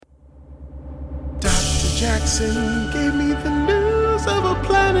Jackson gave me the news of a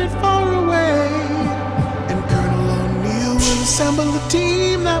planet far away. And Colonel O'Neill will assemble a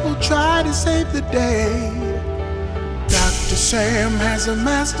team that will try to save the day. Dr. Sam has a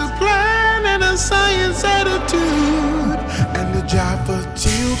master plan and a science attitude. And the Jaffa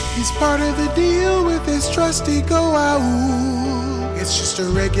Teal, he's part of the deal with his trusty Goa'uld. It's just a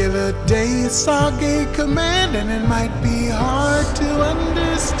regular day at Stargate Command, and it might be hard to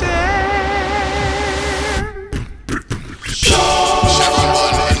understand. Chevron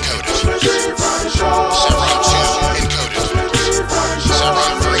 1 encoded. Chevron 2 encoded.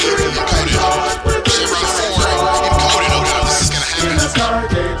 Chevron 3 encoded. Chevron 4 encoded. Oh no, this is gonna happen.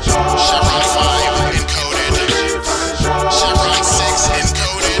 Chevron 5 encoded. Chevron 6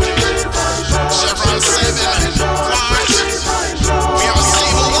 encoded. Chevron 7 what? We have a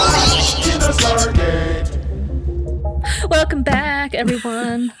stable world. Welcome back,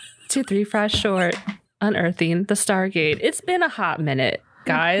 everyone, to 3 Fries Short, Unearthing the Stargate. It's been a hot minute,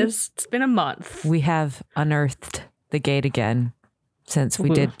 guys. It's been a month. We have unearthed the gate again since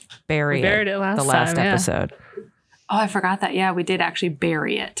we did bury buried it the last last time, yeah. episode. Oh, I forgot that. Yeah, we did actually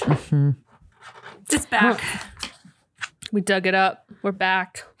bury it. Mm-hmm. It's back. We dug it up. We're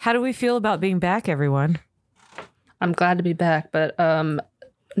back. How do we feel about being back, everyone? I'm glad to be back, but I'm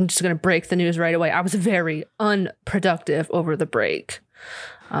just going to break the news right away. I was very unproductive over the break.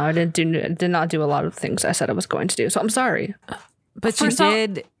 I did not do a lot of things I said I was going to do, so I'm sorry. But you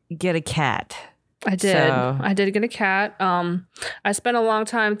did get a cat. I did. So. I did get a cat. I spent a long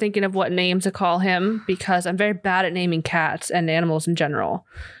time thinking of what name to call him because I'm very bad at naming cats and animals in general.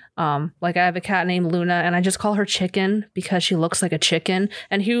 Like I have a cat named Luna, and I just call her Chicken because she looks like a chicken.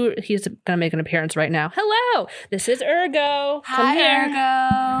 And he's gonna make an appearance right now. Hello, this is Ergo. Hi,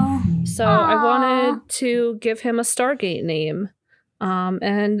 Ergo. So I wanted to give him a Stargate name.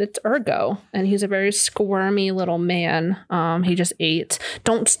 And it's Ergo, and he's a very squirmy little man. He just ate.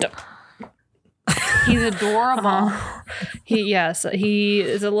 Don't stop. He's adorable. He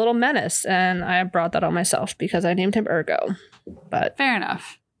is a little menace, and I brought that on myself because I named him Ergo. But Fair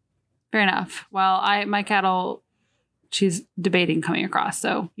enough. Well, my cat'll, she's debating coming across,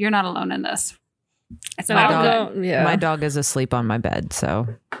 so you're not alone in this. It's my not dog, yeah. My dog is asleep on my bed, so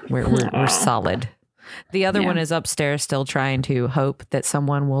we're solid. The other one is upstairs still trying to hope that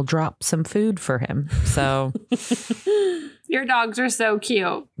someone will drop some food for him. So Your dogs are so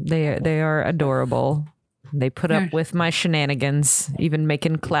cute. they are adorable. They put up with my shenanigans, even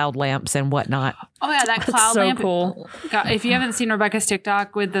making cloud lamps and whatnot. Oh yeah, that cloud so lamp. cool. God, if you haven't seen Rebecca's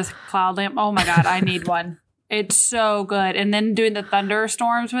TikTok with this cloud lamp, oh my God, I need one. It's so good. And then doing the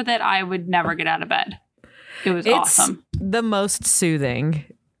thunderstorms with it, I would never get out of bed. It's awesome. The most soothing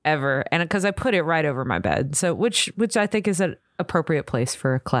ever, and because I put it right over my bed, so which I think is an appropriate place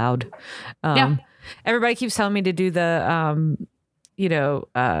for a cloud. Everybody keeps telling me to do the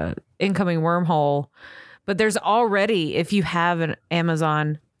incoming wormhole, but there's already, if you have an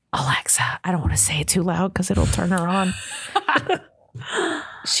Amazon Alexa, I don't want to say it too loud because it'll turn her on.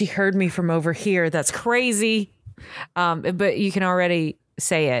 She heard me from over here. That's crazy. But you can already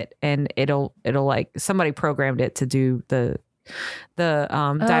say it, and it'll like somebody programmed it to do the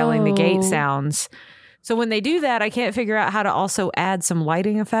dialing the gate sounds. So when they do that, I can't figure out how to also add some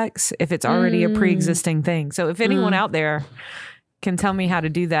lighting effects if it's already a pre-existing thing. So if anyone out there can tell me how to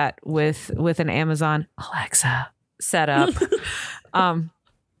do that with an Amazon Alexa setup,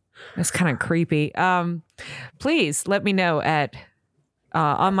 it's kind of creepy. Please let me know at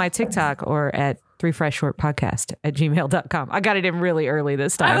on my TikTok or at 3freshshortpodcast@gmail.com. I got it in really early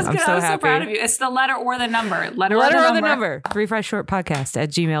this time. I'm so happy. So proud of you. It's the letter or the number. Letter or or the number.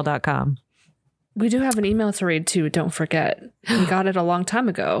 3freshshortpodcast@gmail.com. We do have an email to read too. Don't forget. We got it a long time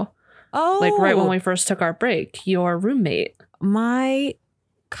ago. Oh, like right when we first took our break. Your roommate, my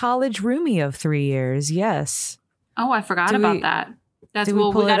college roomie of 3 years. Yes. Oh, I forgot about that. That's we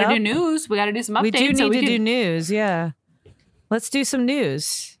got to do news. We got to do some updates. We do need to do news. Yeah. Let's do some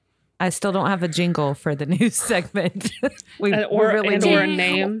news. I still don't have a jingle for the news segment. or a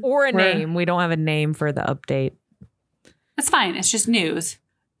name. Or a name. We don't have a name for the update. That's fine. It's just news.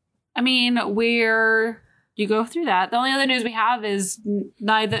 I mean, you go through that. The only other news we have is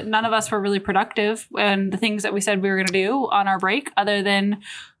none of us were really productive in the things that we said we were going to do on our break, other than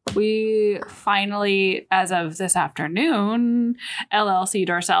we finally, as of this afternoon, LLC'd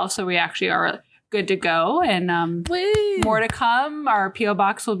ourselves. So we actually are good to go, and more to come. Our P.O.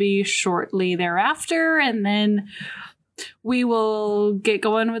 box will be shortly thereafter, and then we will get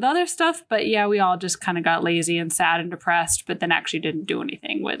going with other stuff. But yeah, we all just kind of got lazy and sad and depressed, but then actually didn't do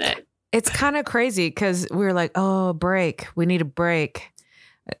anything with it. It's kind of crazy because we were like, oh, break. We need a break.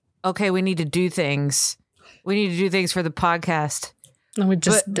 Okay, we need to do things. We need to do things for the podcast. No, we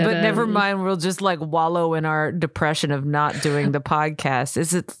just But didn't. never mind. We'll just like wallow in our depression of not doing the podcast.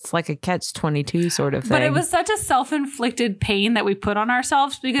 It's like a catch-22 sort of thing. But it was such a self-inflicted pain that we put on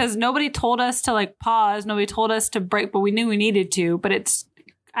ourselves because nobody told us to like pause. Nobody told us to break, but we knew we needed to. But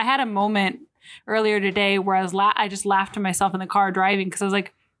I had a moment earlier today where I just laughed to myself in the car driving because I was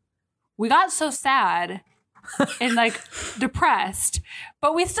like, we got so sad and like depressed,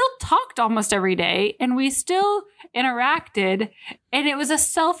 but we still talked almost every day and we still interacted, and it was a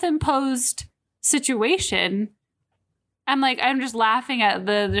self-imposed situation. I'm just laughing at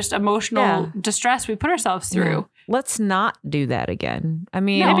the just emotional distress we put ourselves through. Yeah. Let's not do that again. I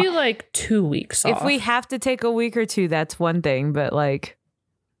mean, maybe like 2 weeks off. if we have to take a week or two, that's one thing, but like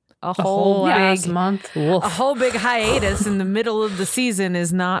a a whole ass big month. a whole big hiatus in the middle of the season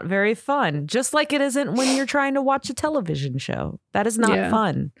is not very fun. Just like it isn't when you're trying to watch a television show. That is not Yeah.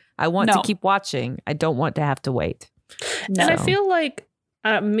 fun. I want No. to keep watching. I don't want to have to wait. And I So- feel like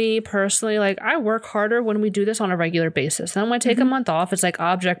me personally, like I work harder when we do this on a regular basis. Then when I take a month off, it's like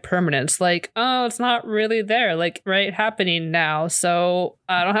object permanence. Like, oh, it's not really there, like right happening now. So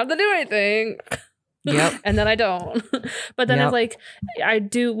I don't have to do anything. Yep. And then I don't. But then Yep. if like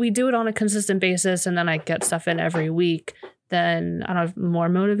we do it on a consistent basis and then I get stuff in every week, then I don't know, more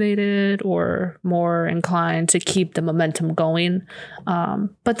motivated or more inclined to keep the momentum going.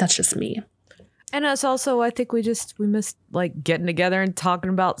 But that's just me. And us also, I think we missed like getting together and talking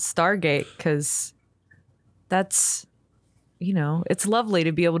about Stargate because that's, it's lovely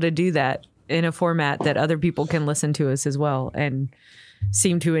to be able to do that in a format that other people can listen to us as well and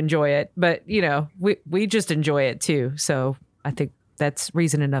seem to enjoy it. But, we just enjoy it too. So I think that's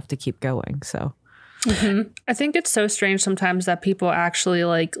reason enough to keep going. So I think it's so strange sometimes that people actually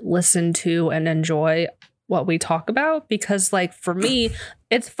like listen to and enjoy what we talk about, because like for me,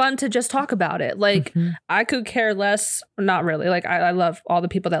 it's fun to just talk about it. Like I could care less, not really. Like I love all the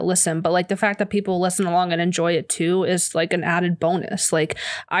people that listen, but like the fact that people listen along and enjoy it too is like an added bonus. Like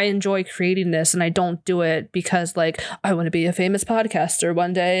I enjoy creating this and I don't do it because like I want to be a famous podcaster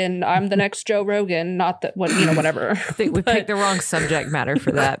one day and I'm the next Joe Rogan, not that whatever. I think we picked the wrong subject matter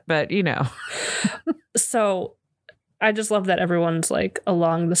for that, but So I just love that everyone's like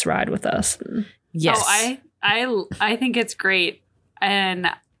along this ride with us. yes. Oh, I think it's great. And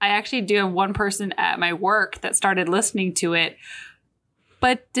I actually do have one person at my work that started listening to it,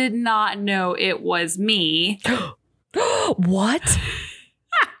 but did not know it was me. What?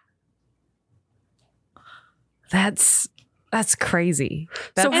 That's crazy. So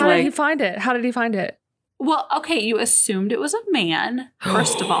That's how did he find it? How did he find it? Well, okay, you assumed it was a man,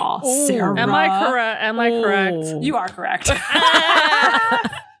 first of all. Sarah. Am I correct? Am I correct? You are correct.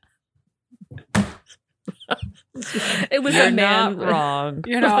 It was You're a man. not wrong.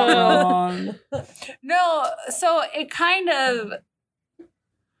 You're not wrong. No, so it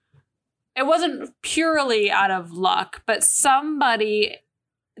wasn't purely out of luck, but somebody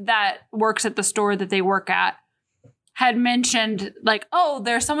that works at the store that they work at had mentioned like, oh,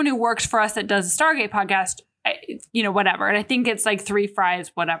 there's someone who works for us that does a Stargate podcast, whatever. And I think it's like 3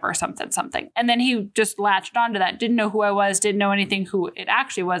 Fries, whatever, something. And then he just latched onto that, didn't know who I was, didn't know anything who it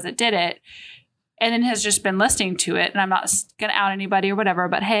actually was that did it. And then has just been listening to it. And I'm not going to out anybody or whatever,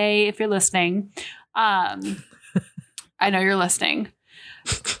 but hey, if you're listening, I know you're listening.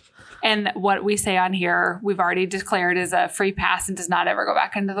 And what we say on here, we've already declared is a free pass and does not ever go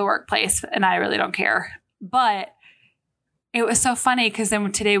back into the workplace. And I really don't care. But it was so funny because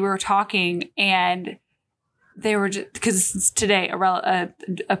then today we were talking and they were just, because it's today, a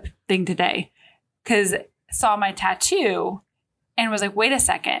thing today, because saw my tattoo and was like, wait a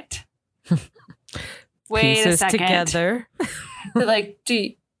second. Wait Pieces a second. together. They're like,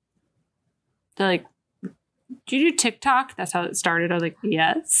 do you do TikTok? That's how it started. I was like,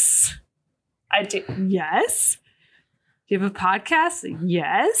 yes. I do. Yes. Do you have a podcast?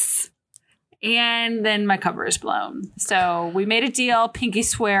 Yes. And then my cover is blown. So we made a deal. Pinky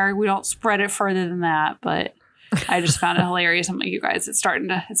swear. We don't spread it further than that. But I just found it hilarious. I'm like, you guys, it's starting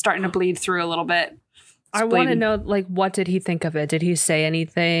to bleed through a little bit. I want to know, like, what did he think of it? Did he say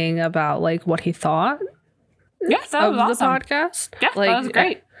anything about like what he thought Yeah, that of was the awesome. podcast? Yeah, like, that was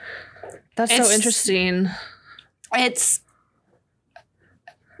great. That's It's- so interesting. It's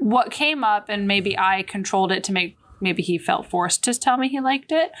what came up, and maybe I controlled it to make maybe he felt forced to tell me he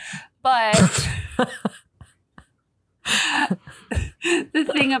liked it. But the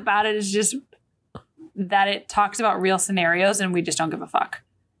thing about it is just that it talks about real scenarios and we just don't give a fuck.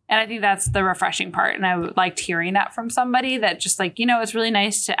 And I think that's the refreshing part. And I liked hearing that from somebody that just like, it's really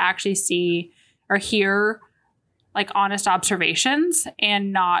nice to actually see or hear like honest observations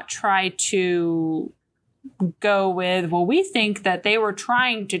and not try to go with, well, we think that they were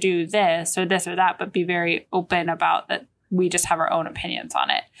trying to do this or that, but be very open about that we just have our own opinions on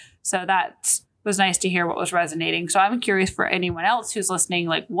it. So that was nice to hear what was resonating. So I'm curious for anyone else who's listening,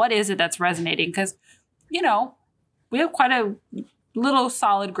 like, what is it that's resonating? Because, you know, we have quite a little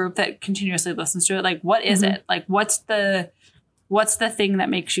solid group that continuously listens to it. Like, what is it? Like, what's the thing that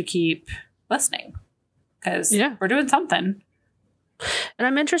makes you keep listening? Because we're doing something. And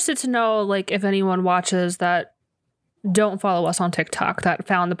I'm interested to know, like, if anyone watches that don't follow us on TikTok that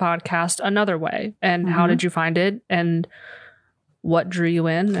found the podcast another way, and how did you find it, and what drew you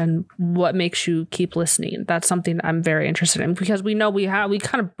in, and what makes you keep listening. That's something I'm very interested in, because we know we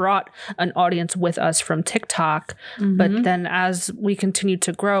kind of brought an audience with us from TikTok, but then as we continue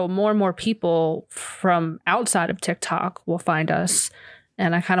to grow, more and more people from outside of TikTok will find us,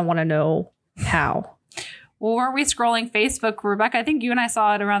 and I kind of want to know how. Well, weren't we scrolling Facebook, Rebecca? I think you and I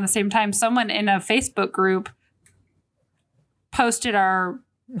saw it around the same time. Someone in a Facebook group posted our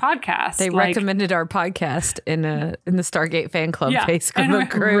podcast. They recommended our podcast in the Stargate Fan Club Facebook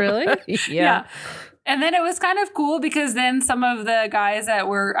group. Really? Yeah. And then it was kind of cool because then some of the guys that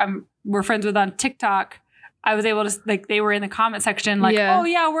we're friends with on TikTok, I was able to, like, they were in the comment section, like, oh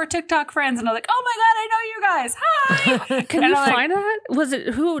yeah, we're TikTok friends. And I'm like, oh my God, I know you guys. Hi. Can you find that? Was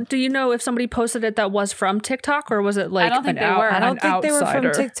it, do you know if somebody posted it that was from TikTok, or was it like, I don't think they were. I don't think they were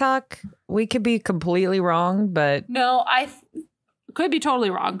from TikTok. We could be completely wrong, but. No, I could be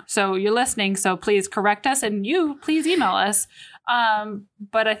totally wrong. So you're listening. So please correct us, and you please email us.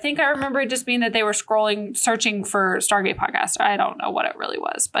 But I think I remember it just being that they were searching for Stargate podcast. I don't know what it really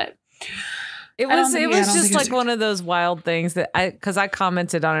was, but. It was just like one of those wild things that because I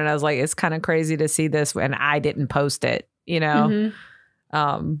commented on it. I was like, it's kind of crazy to see this, and I didn't post it, you know?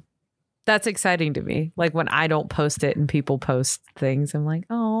 That's exciting to me. Like when I don't post it and people post things, I'm like,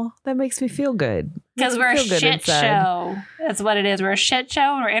 oh, that makes me feel good. Because we're a shit show. That's what it is. We're a shit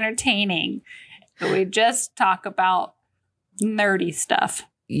show, and we're entertaining. But we just talk about nerdy stuff.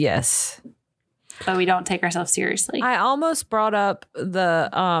 Yes. But we don't take ourselves seriously. I almost brought up the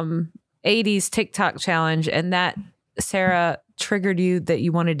 80s TikTok challenge, and that, Sarah, triggered you that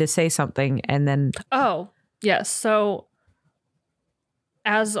you wanted to say something, and then yes. So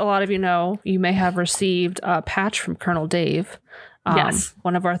as a lot of you know, you may have received a patch from Colonel Dave. Yes,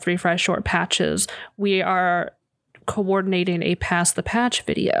 one of our 3 Fry short patches. We are coordinating a pass the patch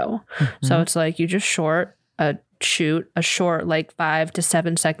video. So it's like you just shoot a short, like 5 to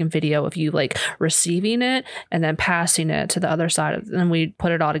 7 second video of you like receiving it and then passing it to the other side of, and we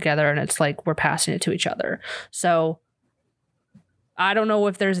put it all together, and it's like we're passing it to each other. So I don't know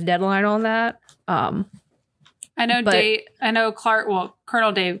if there's a deadline on that. I know Clark. Well,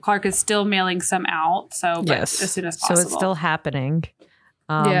 Colonel Dave Clark is still mailing some out. So yes, as soon as possible. So it's still happening.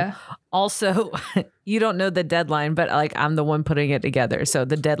 Also, you don't know the deadline, but like I'm the one putting it together. So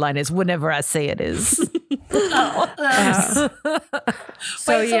the deadline is whenever I say it is. So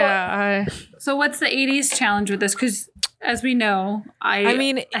what's the 80s challenge with this? Because as we know, I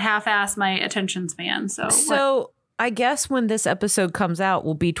mean, half-ass my attention span. So I guess when this episode comes out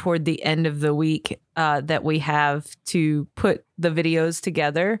will be toward the end of the week that we have to put the videos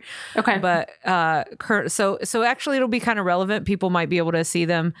together. Okay. But so actually it'll be kind of relevant. People might be able to see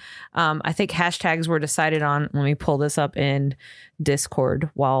them. I think hashtags were decided on. Let me pull this up in Discord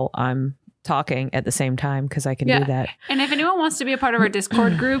while I'm talking at the same time, because I can do that. And if anyone wants to be a part of our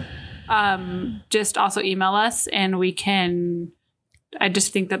Discord group, just also email us, and we can. I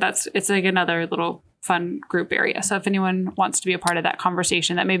just think that it's like another little fun group area. So if anyone wants to be a part of that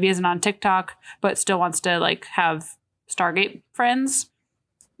conversation that maybe isn't on TikTok but still wants to like have Stargate friends,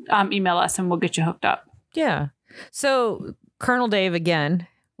 email us and we'll get you hooked up. Yeah. So Colonel Dave again,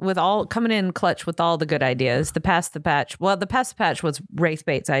 with all coming in clutch with all the good ideas. The Pass the Patch. Well, the Pass the Patch was Wraith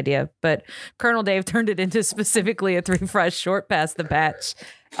Bait's idea, but Colonel Dave turned it into specifically a 3 Fry short Pass the Patch,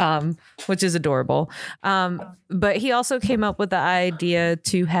 which is adorable. But he also came up with the idea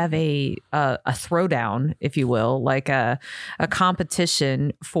to have a throwdown, if you will, like a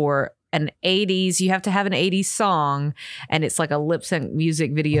competition for an 80s. You have to have an 80s song, and it's like a lip sync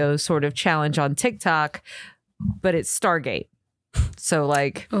music video sort of challenge on TikTok, but it's Stargate. So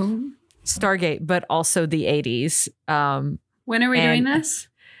like Stargate, but also the 80s. When are we doing this?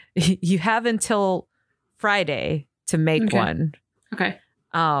 You have until Friday to make one. Okay.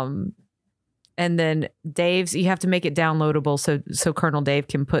 And then Dave's, you have to make it downloadable so Colonel Dave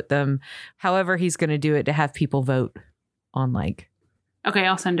can put them however he's going to do it to have people vote on like. Okay,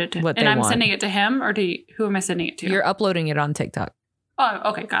 I'll send it to him. And I'm sending it to him, or who am I sending it to? You're uploading it on TikTok.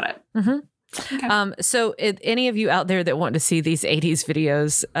 Oh, okay, got it. Mm-hmm. So any of you out there that want to see these 80s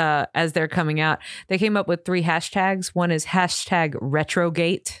videos as they're coming out, they came up with 3 hashtags. One is hashtag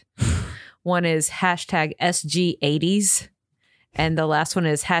Retrogate. One is hashtag SG80s. And the last one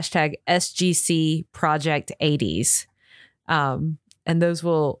is hashtag SGC Project 80s. And those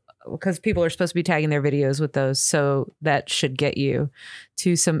will, because people are supposed to be tagging their videos with those. So that should get you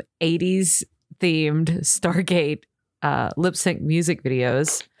to some 80s themed Stargate lip sync music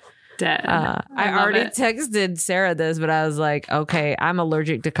videos. Dead. I love already it. texted Sarah this, but I was like, okay, I'm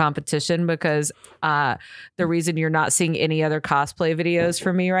allergic to competition because the reason you're not seeing any other cosplay videos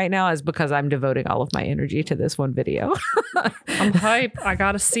from me right now is because I'm devoting all of my energy to this one video. I'm hype. I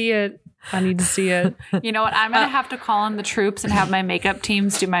gotta see it. I need to see it. You know what? I'm gonna have to call in the troops and have my makeup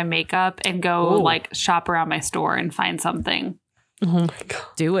teams do my makeup and go like shop around my store and find something. Oh my God.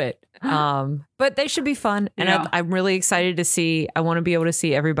 Do it. But they should be fun. And Yeah. I'm really excited to see, I want to be able to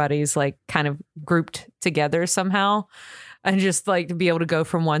see everybody's like kind of grouped together somehow. And just like to be able to go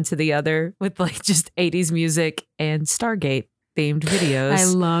from one to the other with like just 80s music and Stargate themed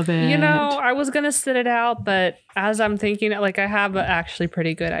videos. love it. You know, I was gonna sit it out, but as I'm thinking, like I have a actually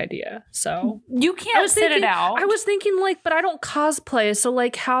pretty good idea. So you can't sit it out. I was thinking like, but I don't cosplay, so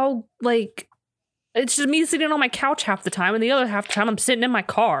like how like it's just me sitting on my couch half the time, and the other half the time I'm sitting in my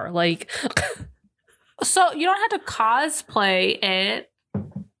car. Like, So you don't have to cosplay it.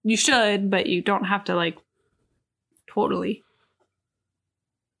 You should, but you don't have to like totally.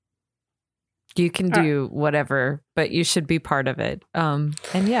 You can do whatever, but you should be part of it. And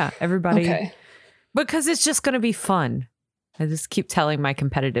yeah, everybody, okay, because it's just going to be fun. I just keep telling my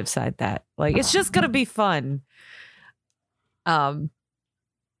competitive side that like, it's just going to be fun. Yeah.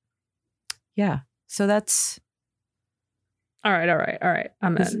 So that's all right.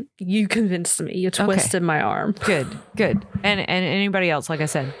 I'm in. You convinced me. You twisted my arm. good. And anybody else, like I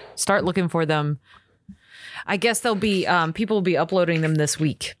said, start looking for them. I guess they'll be, people will be uploading them this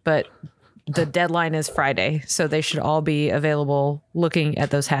week, but the deadline is Friday. So they should all be available looking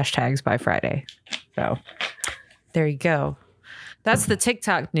at those hashtags by Friday. So there you go. That's the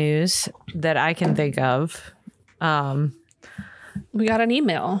TikTok news that I can think of. We got an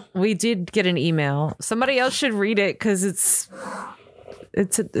email. We did get an email. Somebody else should read it because it's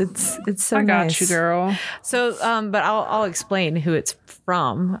so I got nice. you, girl. So, but I'll explain who it's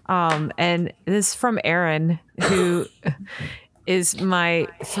from. And this is from Aaron, who is my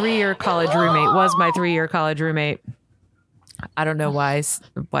 3-year college roommate. Was my 3-year college roommate. I don't know why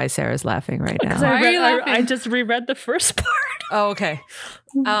Sarah's laughing right now. Why are you laughing? I just reread the first part. Oh, okay.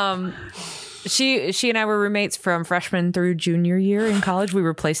 She and I were roommates from freshman through junior year in college. We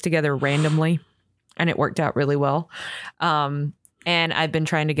were placed together randomly, and it worked out really well. And I've been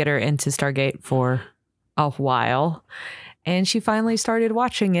trying to get her into Stargate for a while, and she finally started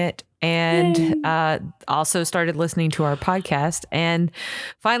watching it, and also started listening to our podcast, and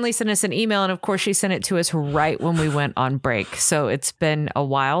finally sent us an email. And of course, she sent it to us right when we went on break. So it's been a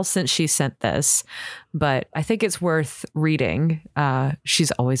while since she sent this, but I think it's worth reading.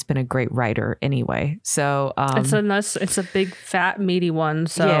 She's always been a great writer anyway. So It's a big, fat, meaty one.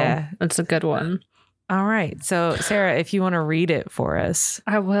 So Yeah. it's a good one. all right. So Sarah, if you want to read it for us.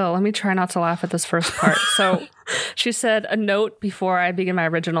 I will. Let me try not to laugh at this first part. So she said, a note before I begin my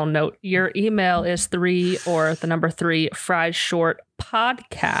original note. Your email is 3 or the number 3 fried short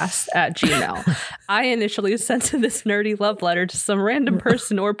podcast at Gmail. I initially sent this nerdy love letter to some random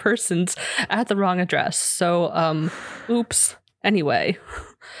person or persons at the wrong address. So, oops. Anyway,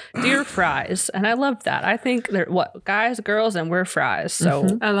 dear fries. And I love that. I think they're guys, girls, and we're fries.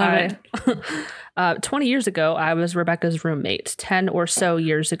 So I love it. 20 years ago, I was Rebecca's roommate. 10 or so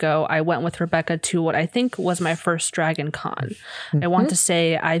years ago, I went with Rebecca to what I think was my first Dragon Con. I want to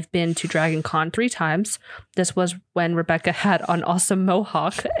say I've been to Dragon Con 3 times. This was when Rebecca had an awesome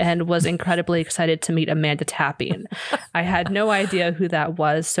mohawk and was incredibly excited to meet Amanda Tapping. I had no idea who that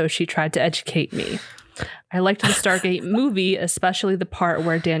was, so she tried to educate me. I liked the Stargate movie, especially the part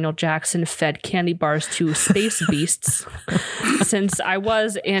where Daniel Jackson fed candy bars to space beasts. Since I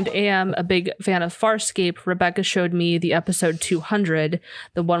was and am a big fan of Farscape, Rebecca showed me the episode 200,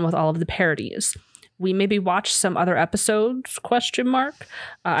 the one with all of the parodies. We maybe watched some other episodes, ?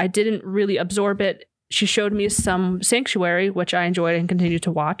 I didn't really absorb it. She showed me some Sanctuary, which I enjoyed and continued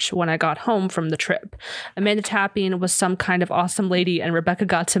to watch when I got home from the trip. Amanda Tapping was some kind of awesome lady, and Rebecca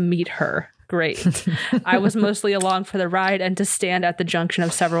got to meet her. Great. I was mostly along for the ride and to stand at the junction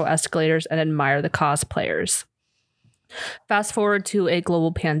of several escalators and admire the cosplayers. Fast forward to a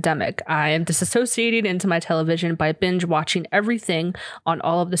global pandemic. I am disassociating into my television by binge watching everything on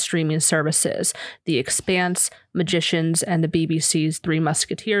all of the streaming services. The Expanse, Magicians, and the BBC's Three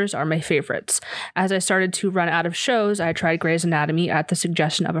Musketeers are my favorites. As I started to run out of shows, I tried Grey's Anatomy at the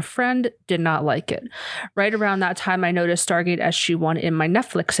suggestion of a friend, did not like it. Right around that time, I noticed Stargate SG-1 in my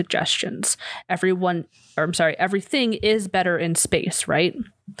Netflix suggestions. Everything is better in space, right?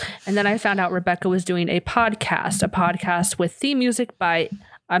 And then I found out Rebecca was doing a podcast with theme music by,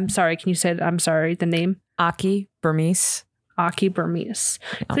 the name? Aki Burmese. Aki Burmese.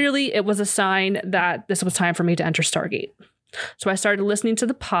 Clearly, it was a sign that this was time for me to enter Stargate. So I started listening to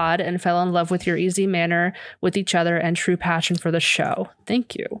the pod and fell in love with your easy manner with each other and true passion for the show.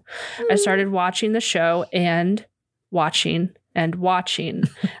 Thank you. I started watching the show and watching.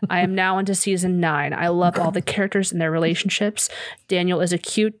 I am now into season 9. I love all the characters and their relationships. Daniel is a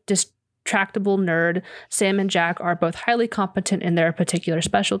cute, distractible nerd. Sam and Jack are both highly competent in their particular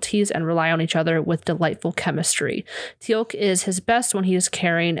specialties and rely on each other with delightful chemistry. Teal'c is his best when he is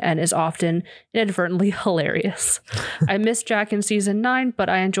caring and is often inadvertently hilarious. I miss Jack in season 9, but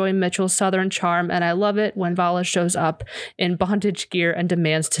I enjoy Mitchell's southern charm, and I love it when Vala shows up in bondage gear and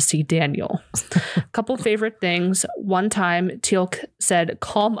demands to see Daniel. Couple favorite things. One time, Teal'c said,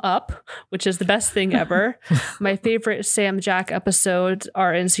 "Calm up," which is the best thing ever. My favorite Sam Jack episodes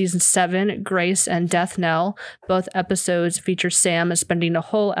are in season 7, Grace and Death Knell. Both episodes feature Sam spending a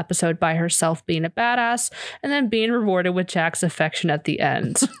whole episode by herself being a badass and then being rewarded with Jack's affection at the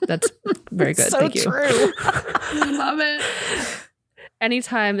end. That's very good. So Thank you. true. Love it.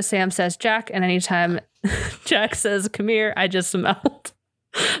 Anytime Sam says Jack and anytime Jack says come here, I just melt.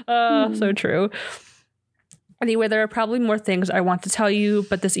 So true. Anyway, there are probably more things I want to tell you,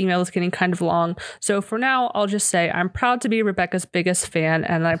 but this email is getting kind of long. So for now, I'll just say I'm proud to be Rebecca's biggest fan,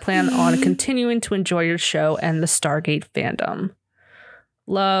 and I plan on continuing to enjoy your show and the Stargate fandom.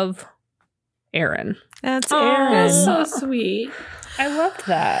 Love, Erin. That's Oh, Erin. that's so sweet. I loved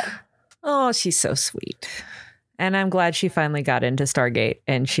that. Oh, she's so sweet. And I'm glad she finally got into Stargate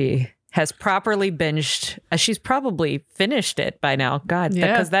and she has properly binged. She's probably finished it by now. God, Yeah.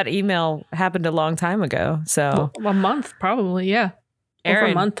 because that email happened a long time ago. So A month, probably, yeah. Over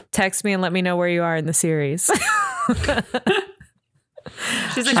Erin, a month. text me and let me know where you are in the series.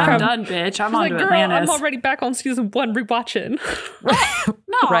 She's like, I'm done, bitch. I'm on Like, to girl, Atlantis. I'm already back on season 1 rewatching.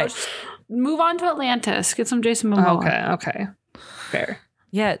 No, Right. just move on to Atlantis. Get some Jason Momoa. Okay. Fair.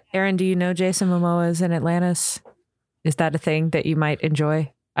 Yeah, Erin, do you know Jason Momoa is in Atlantis? Is that a thing that you might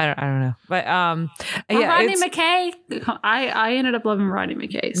enjoy? I don't know, but yeah, Rodney it's- McKay. I ended up loving Rodney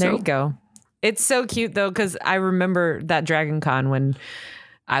McKay. So There you go. It's so cute though, because I remember that Dragon Con when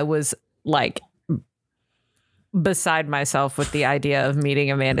I was like beside myself with the idea of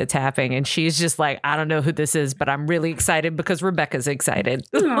meeting Amanda Tapping, and she's just like, I don't know who this is, but I'm really excited because Rebecca's excited.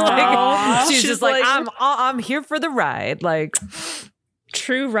 Like, she's just like, I'm here for the ride. Like,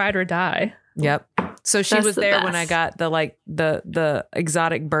 True ride or die. yep. So she That's was the there when I best. got the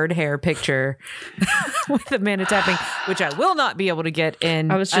exotic bird hair picture with Amanda Tapping, which I will not be able to get in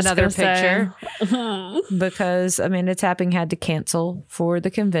I was just another gonna picture say. because Amanda Tapping had to cancel for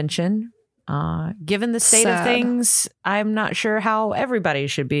the convention. Given the state of Sad. things, I'm not sure how everybody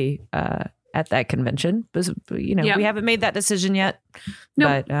should be at that convention. But, you know, Yep. we haven't made that decision yet.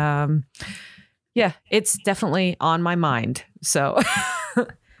 Nope. But yeah, it's definitely on my mind. So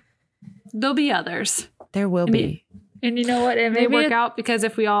there'll be others. there will be. And you know what? It may Maybe work it- out because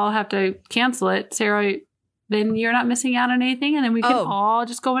if we all have to cancel it, Sarah, then you're not missing out on anything, and then we can Oh. all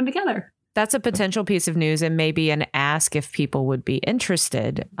just go in together. That's a potential piece of news and maybe an ask if people would be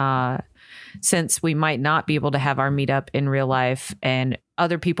interested, since we might not be able to have our meetup in real life and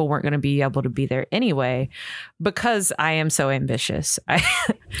other people weren't going to be able to be there anyway. Because I am so ambitious,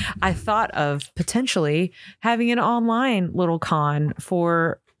 I thought of potentially having an online little con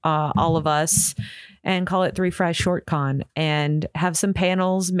for all of us and call it 3 Fries Short Con and have some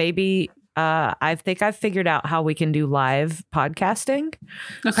panels. Maybe I think I've figured out how we can do live podcasting.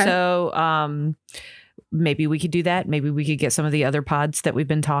 Okay. So maybe we could do that. Maybe we could get some of the other pods that we've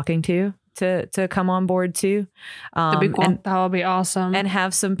been talking to come on board too. That'd be cool. That would be awesome. And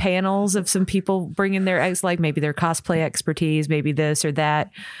have some panels of some people bringing their like maybe their cosplay expertise, maybe this or that.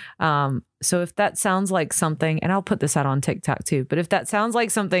 So if that sounds like something, and I'll put this out on TikTok too, but if that sounds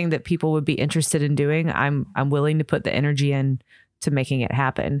like something that people would be interested in doing, I'm willing to put the energy in to making it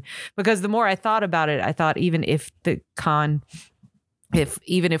happen. Because the more I thought about it, I thought even if the con, if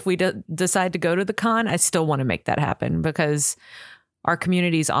we decide to go to the con, I still want to make that happen because our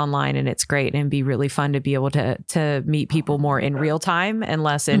community's online and it's great and it'd be really fun to be able to meet people more in real time and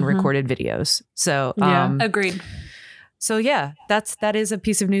less in recorded videos. So Yeah. Agreed. so yeah, that is a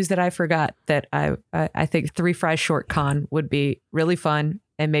piece of news that I forgot that I think 3 Fries Short Con would be really fun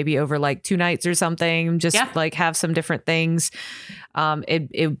and maybe over like 2 nights or something, just like have some different things.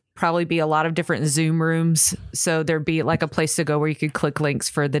 It probably be a lot of different Zoom rooms. So there'd be like a place to go where you could click links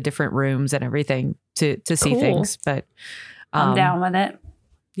for the different rooms and everything to see things. But I'm down with it.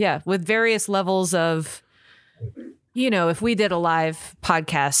 Yeah, with various levels of, if we did a live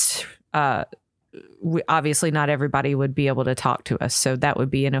podcast, obviously not everybody would be able to talk to us. So that would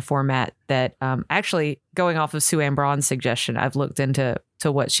be in a format that actually, going off of Sue Ann Braun's suggestion, I've looked into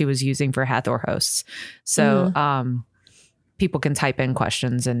what she was using for Hathor hosts. So people can type in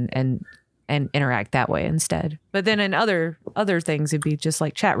questions and interact that way instead. But then in other things, it'd be just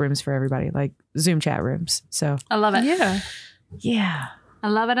like chat rooms for everybody, like Zoom chat rooms. So I love it. Yeah. I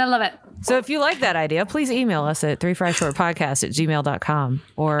love it. I love it. So if you like that idea, please email us at 3freshshortpodcast@gmail.com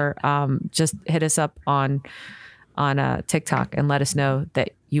or just hit us up on TikTok and let us know that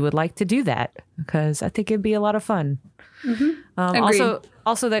you would like to do that, because I think it'd be a lot of fun.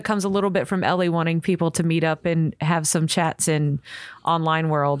 Also that comes a little bit from Ellie wanting people to meet up and have some chats in online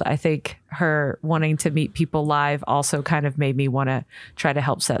world. I think her wanting to meet people live also kind of made me want to try to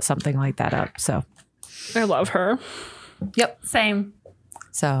help set something like that up. So I love her. Yep. Same.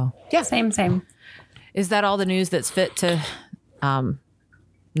 So yeah, same. Is that all the news that's fit to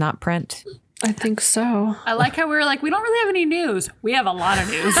not print? I think so. I like how we were like, we don't really have any news. We have a lot of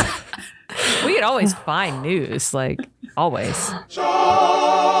news. We could always find news, like always.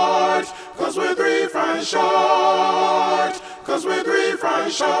 Short, 'cause we're 3 fry short. 'Cause we're 3 fry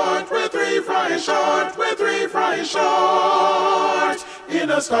short. We're 3 fry short. We're 3 fry short. In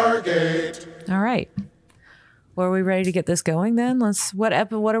a Stargate. All right. Well, are we ready to get this going then? What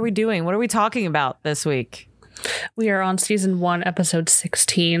are we doing? What are we talking about this week? We are on season 1, episode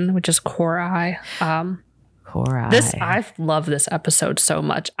 16, which is Core Eye. Core Eye. I love this episode so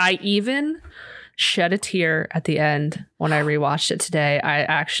much. I even shed a tear at the end when I rewatched it today. I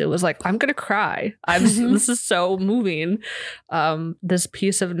actually was like, I'm gonna cry. This is so moving. This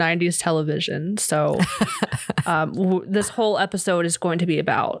piece of 90s television. So this whole episode is going to be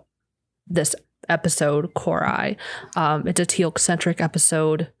about this episode, Core Eye. It's a Teal'c-centric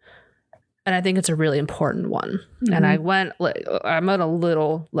episode, and I think it's a really important one. And I'm a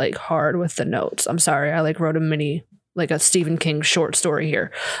little hard with the notes. I'm sorry. I wrote a Stephen King short story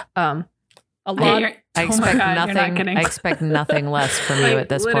here. A lot. I expect nothing. I expect nothing less from you at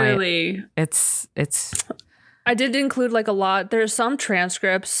this literally. point. It's. I did include a lot. There's some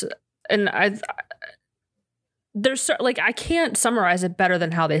transcripts, and I can't summarize it better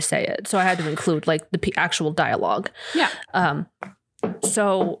than how they say it, so I had to include the actual dialogue. Yeah.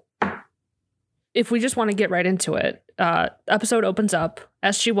 So if we just want to get right into it, episode opens up.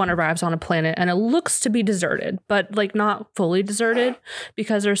 SG-1 arrives on a planet, and it looks to be deserted, but not fully deserted,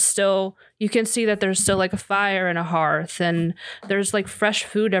 because you can see that there's still a fire and a hearth, and there's fresh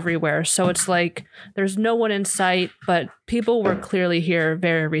food everywhere. So it's there's no one in sight, but people were clearly here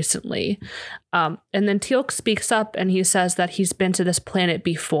very recently. And then Teal'c speaks up, and he says that he's been to this planet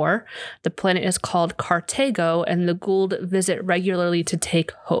before. The planet is called Cartago, and the Goa'uld visit regularly to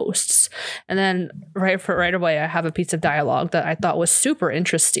take hosts. And then right away, I have a piece of dialogue that I thought was super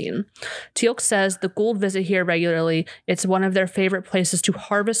interesting. Teal'c says the Goa'uld visit here regularly. It's one of their favorite places to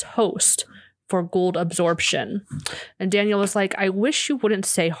harvest host for Goa'uld absorption. And Daniel was like, I wish you wouldn't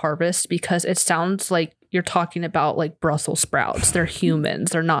say harvest, because it sounds like you're talking about Brussels sprouts. They're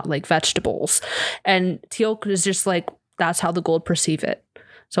humans. They're not vegetables. And Teal'c is just that's how the Goa'uld perceive it.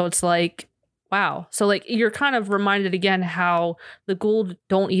 So it's wow. So you're kind of reminded again how the Goa'uld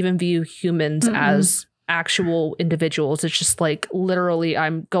don't even view humans as actual individuals. It's just literally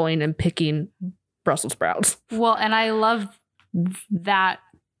I'm going and picking Brussels sprouts. Well, and I love that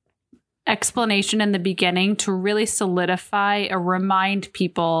explanation in the beginning to really solidify or remind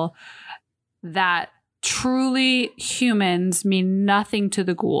people that truly humans mean nothing to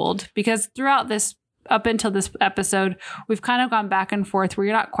the Goa'uld, because throughout this, up until this episode, we've kind of gone back and forth where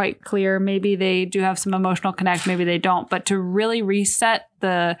you're not quite clear. Maybe they do have some emotional connect, maybe they don't, but to really reset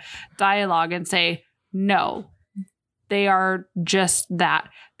the dialogue and say, no, they are just that.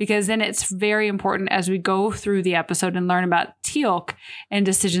 Because then it's very important as we go through the episode and learn about Teal'c and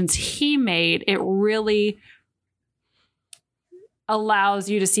decisions he made, it really allows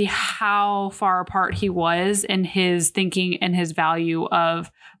you to see how far apart he was in his thinking and his value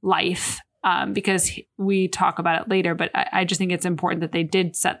of life. Because we talk about it later, but I just think it's important that they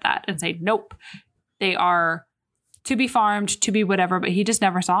did set that and say, nope, they are to be farmed, to be whatever, but he just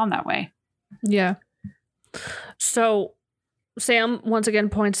never saw him that way. Yeah. So Sam once again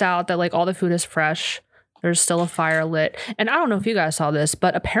points out that all the food is fresh. There's still a fire lit. And I don't know if you guys saw this,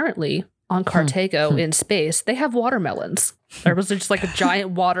 but apparently on Cartago in space, they have watermelons. There was just like a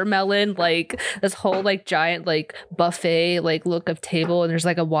giant watermelon, like this whole like giant like buffet like look of table, and there's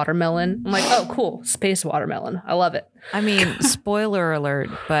like a watermelon. I'm like, oh, cool, space watermelon. I love it. I mean, spoiler alert,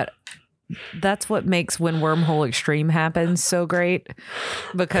 but that's what makes When Wormhole Extreme happens so great,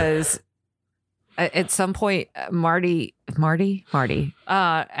 because at some point Marty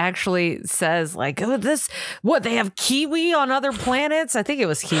actually says like, oh, they have kiwi on other planets. I think it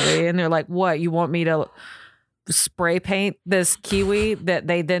was kiwi. And they're like, what, you want me to spray paint this kiwi that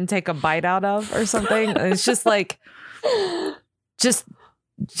they then take a bite out of or something? And it's just like, just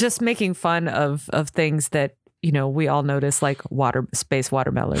making fun of things that, you know, we all notice, like space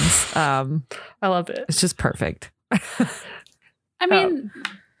watermelons. I love it. It's just perfect. I mean,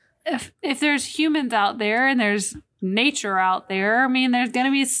 if there's humans out there and there's nature out there, I mean, there's going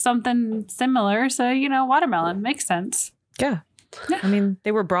to be something similar. So, you know, watermelon makes sense. Yeah. I mean,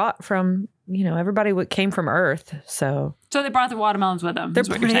 they were brought from, you know, everybody came from Earth. So they brought the watermelons with them. That's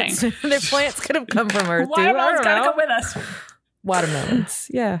what you're saying. Their plants could have come from Earth. Watermelons got to come with us. Watermelons.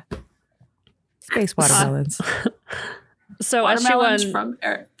 Yeah. Space watermelons. So watermelons from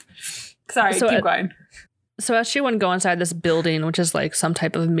Earth. Sorry, keep going. So SG-1 go inside this building, which is like some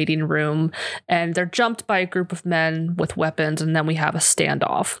type of meeting room, and they're jumped by a group of men with weapons, and then we have a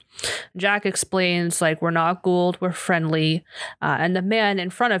standoff. Jack explains, like, we're not Gould, we're friendly. And the man in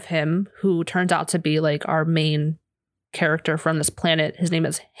front of him, who turns out to be like our main character from this planet, his name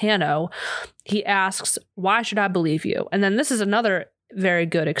is Hanno, he asks, why should I believe you? And then this is another very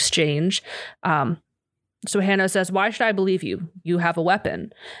good exchange. So Hanno says, why should I believe you? You have a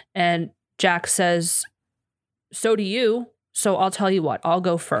weapon. And Jack says, so do you. So I'll tell you what, I'll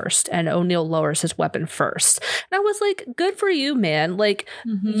go first. And O'Neill lowers his weapon first. And I was like, good for you, man. Like,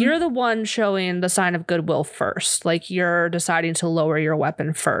 you're the one showing the sign of goodwill first. Like, you're deciding to lower your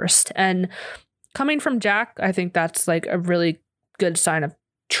weapon first. And coming from Jack, I think that's like a really good sign of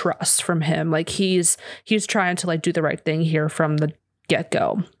trust from him. Like, he's trying to like do the right thing here from the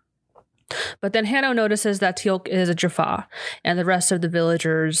get-go. But then Hanno notices that Teal'c is a Jaffa, and the rest of the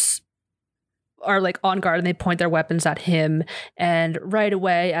villagers are like on guard, and they point their weapons at him. And right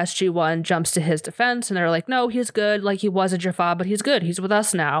away, SG-1 jumps to his defense, and they're like, no, he's good. Like, he was a Jaffa, but he's good. He's with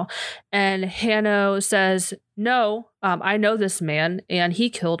us now. And Hanno says, no, I know this man, and he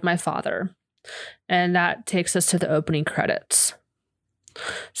killed my father. And that takes us to the opening credits.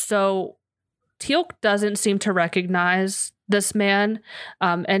 So Teal'c doesn't seem to recognize this man,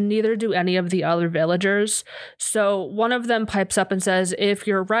 and neither do any of the other villagers. So one of them pipes up and says, if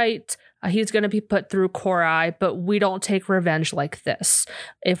you're right, he's going to be put through Korai, but we don't take revenge like this.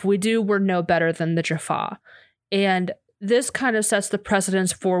 If we do, we're no better than the Jaffa. And this kind of sets the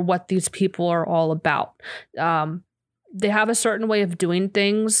precedence for what these people are all about. They have a certain way of doing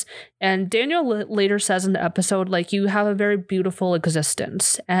things. And Daniel later says in the episode, like, you have a very beautiful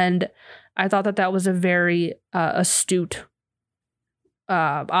existence. And I thought that was a very astute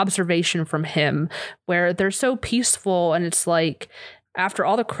observation from him, where they're so peaceful, and it's like, after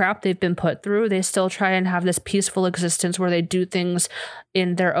all the crap they've been put through, they still try and have this peaceful existence where they do things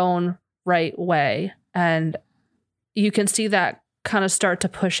in their own right way. And you can see that kind of start to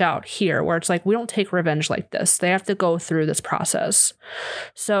push out here, where it's like, we don't take revenge like this. They have to go through this process.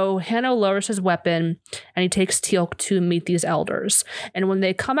 So Hanno lowers his weapon, and he takes Teal'c to meet these elders. And when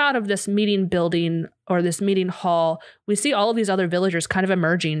they come out of this meeting building or this meeting hall, we see all of these other villagers kind of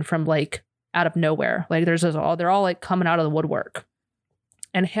emerging from like out of nowhere. Like, they're all like coming out of the woodwork.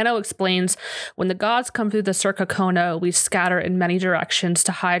 And Hanno explains, when the gods come through the Circa Kona, we scatter in many directions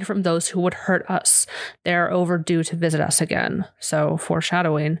to hide from those who would hurt us. They are overdue to visit us again. So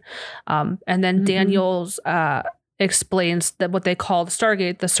foreshadowing. And then Daniels explains that what they call the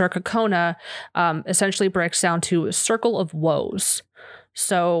Stargate, the Circa Kona, essentially breaks down to a circle of woes.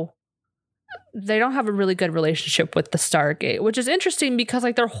 So they don't have a really good relationship with the Stargate, which is interesting because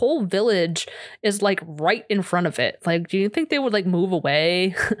like their whole village is like right in front of it. Like, do you think they would like move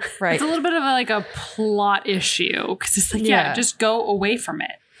away? Right. It's a little bit of a plot issue, because it's like, yeah, just go away from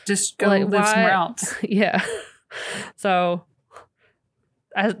it. Just go live somewhere else. Yeah. So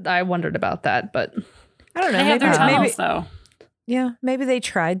I wondered about that, but I don't know. They have their tunnels, though. Yeah, maybe they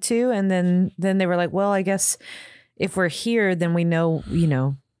tried to, and then they were like, well, I guess if we're here, then we know, we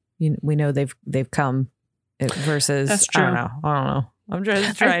know they've come. Versus, that's true. I don't know. I'm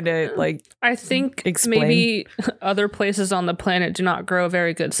just trying to like. I think explain. Maybe other places on the planet do not grow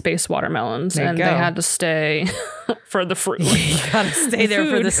very good space watermelons, and they had to stay for the fruit. You gotta stay there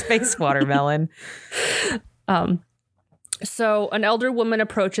for the space watermelon. So an elder woman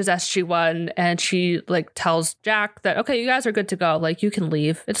approaches SG-1 and she like tells Jack that, okay, you guys are good to go. Like, you can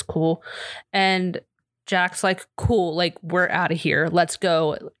leave. It's cool. And Jack's like, cool, like, we're out of here. Let's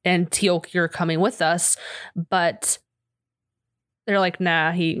go. And Teal'c, you're coming with us. But they're like,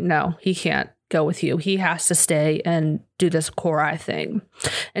 nah, he can't go with you. He has to stay and do this Korai thing.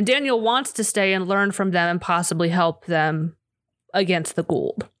 And Daniel wants to stay and learn from them and possibly help them against the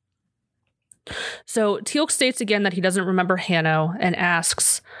Goa'uld. So Teal'c states again that he doesn't remember Hanno and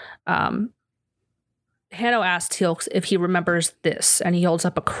asks, Hanno asks Teal'c if he remembers this, and he holds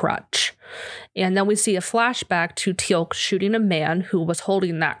up a crutch. And then we see a flashback to Teal'c shooting a man who was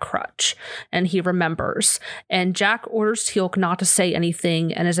holding that crutch, and he remembers. And Jack orders Teal'c not to say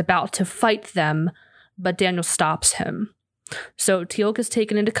anything and is about to fight them, but Daniel stops him. So Teal'c is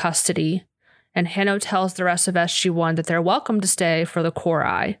taken into custody, and Hanno tells the rest of SG-1 that they're welcome to stay for the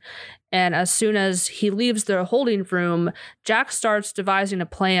Korai. And as soon as he leaves the holding room, Jack starts devising a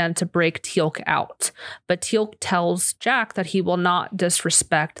plan to break Teal'c out. But Teal'c tells Jack that he will not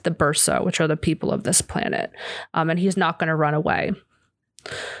disrespect the Bursa, which are the people of this planet. And he's not going to run away.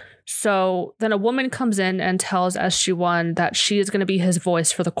 So then a woman comes in and tells SG-1 that she is going to be his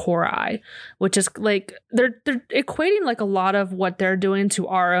voice for the Korai, which is like, they're equating like a lot of what they're doing to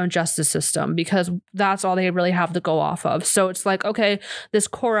our own justice system, because that's all they really have to go off of. So it's like, okay, this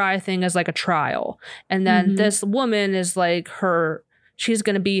Korai thing is like a trial. And then this woman is like she's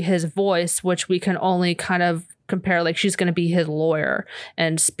going to be his voice, which we can only kind of compare, like she's going to be his lawyer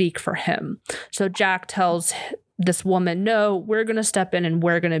and speak for him. So Jack tells this woman, no, we're going to step in and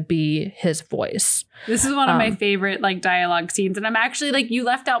we're going to be his voice. This is one of my favorite like dialogue scenes. And I'm actually like, you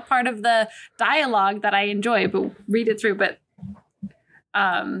left out part of the dialogue that I enjoy, but read it through. But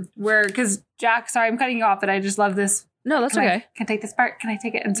because Jack, sorry, I'm cutting you off, but I just love this. No, that's okay. Can I take this part? Can I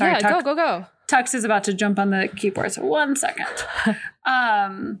take it? I'm sorry. Yeah, go. Tux is about to jump on the keyboard. So 1 second.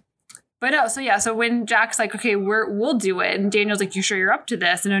 But no, so when Jack's like, okay, we'll do it. And Daniel's like, you sure you're up to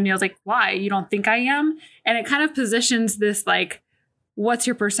this? And O'Neill's like, why? You don't think I am? And it kind of positions this like, what's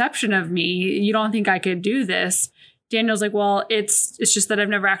your perception of me? You don't think I could do this? Daniel's like, well, it's just that I've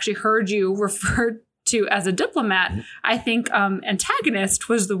never actually heard you referred to as a diplomat. I think antagonist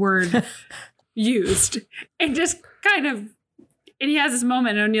was the word used. And just kind of, and he has this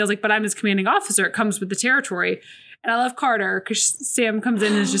moment and O'Neill's like, but I'm his commanding officer. It comes with the territory. And I love Carter because Sam comes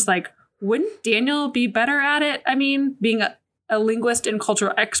in and is just like, wouldn't Daniel be better at it? I mean, being a linguist and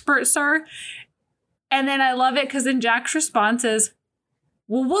cultural expert, sir. And then I love it because then Jack's response is,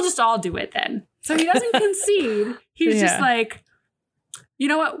 well, we'll just all do it then. So he doesn't concede. He's just like, you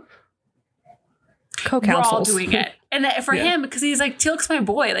know what? Co-counsels. We're all doing it. And that for him, because he's like, Teal'c's my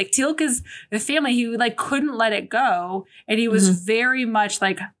boy. Like, Teal'c is the family. He like couldn't let it go. And he was very much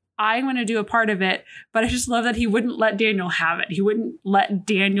like, I'm going to do a part of it. But I just love that he wouldn't let Daniel have it. He wouldn't let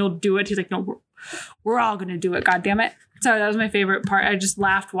Daniel do it. He's like, no, we're all going to do it. God damn it. So that was my favorite part. I just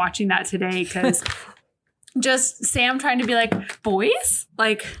laughed watching that today because just Sam trying to be like, boys,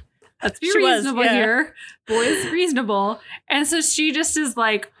 like, let's be reasonable here. Boys, reasonable. And so she just is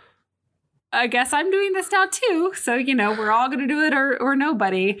like, I guess I'm doing this now too. So, you know, we're all going to do it or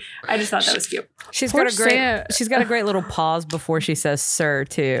nobody. I just thought that was cute. She's got a great little pause before she says sir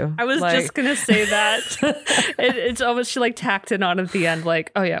too. I was just going to say that. It's almost, she like tacked it on at the end.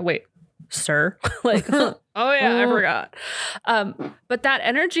 Like, oh yeah, wait, sir. Like, oh yeah, I forgot. But that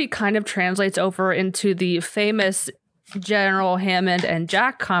energy kind of translates over into the famous General Hammond and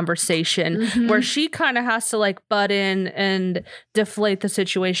Jack conversation where she kind of has to like butt in and deflate the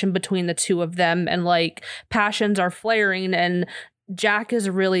situation between the two of them, and like passions are flaring and Jack is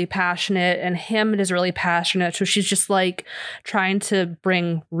really passionate and Hammond is really passionate, so she's just like trying to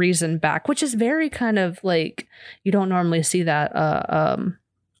bring reason back, which is very kind of like, you don't normally see that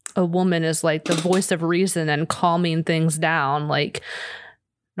a woman is like the voice of reason and calming things down. Like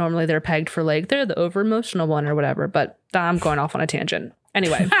normally they're pegged for like, they're the over emotional one or whatever, but I'm going off on a tangent.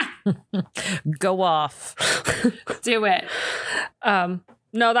 Anyway, go off. Do it.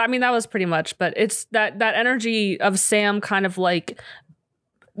 No, I mean, that was pretty much, but it's that energy of Sam kind of like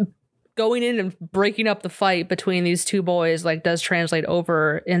going in and breaking up the fight between these two boys, like does translate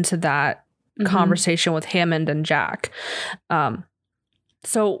over into that conversation with Hammond and Jack.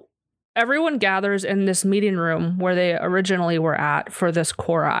 So everyone gathers in this meeting room where they originally were at for this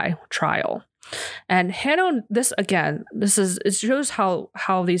Korai trial. And Hanno, it shows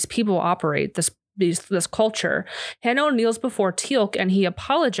how these people operate, this culture. Hanno kneels before Teal'c and he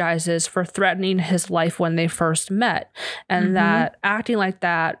apologizes for threatening his life when they first met. And that acting like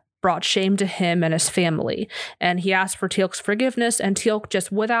that brought shame to him and his family. And he asked for Teal'c's forgiveness, and Teal'c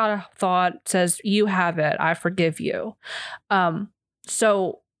just without a thought says, "You have it. I forgive you."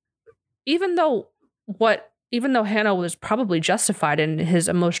 So even though Hanno was probably justified in his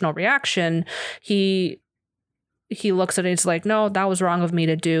emotional reaction, he looks at it and he's like, "No, that was wrong of me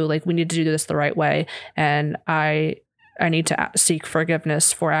to do. Like, we need to do this the right way. And I need to seek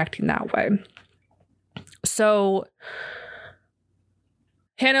forgiveness for acting that way." So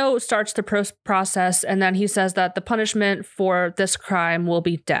Hanno starts the process, and then he says that the punishment for this crime will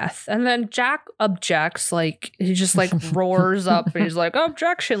be death. And then Jack objects, like he just like roars up and he's like,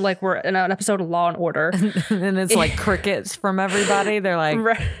 "Objection!" Like we're in an episode of Law and Order. And it's like crickets from everybody. They're like,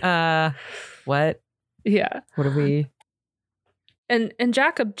 Right. What? Yeah. What are we? And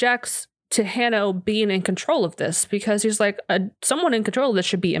Jack objects to Hanno being in control of this because he's like, someone in control of this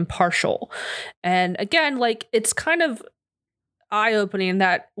should be impartial. And again, like it's kind of eye-opening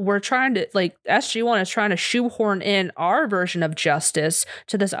that we're trying to, like, SG-1 is trying to shoehorn in our version of justice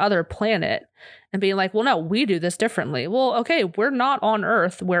to this other planet and being like, well, no, we do this differently. Well, okay, we're not on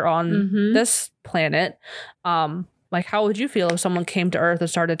Earth. We're on this planet. Like, how would you feel if someone came to Earth and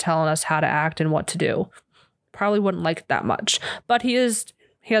started telling us how to act and what to do? Probably wouldn't like it that much. But he has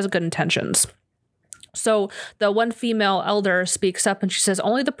good intentions. So the one female elder speaks up and she says,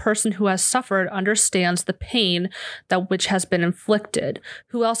 "Only the person who has suffered understands the pain that which has been inflicted.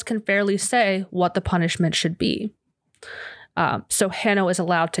 Who else can fairly say what the punishment should be?" So Hanno is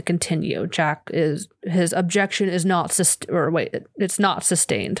allowed to continue. His objection is not it's not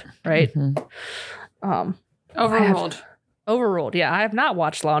sustained, right? Overruled. Overruled. Yeah, I have not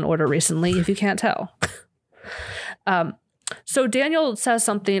watched Law and Order recently, if you can't tell. So Daniel says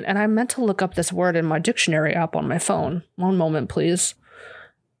something, and I meant to look up this word in my dictionary app on my phone. One moment, please.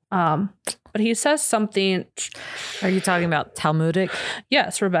 But he says something. Are you talking about Talmudic?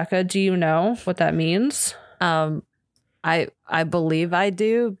 Yes, Rebecca. Do you know what that means? I believe I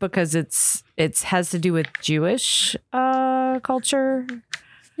do because it has to do with Jewish culture.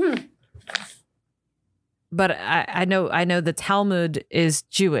 But I know the Talmud is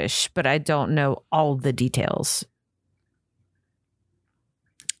Jewish, but I don't know all the details.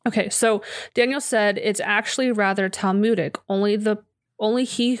 Okay, so Daniel said it's actually rather Talmudic. Only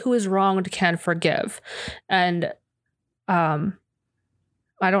he who is wronged can forgive. And I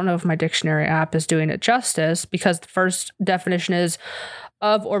don't know if my dictionary app is doing it justice because the first definition is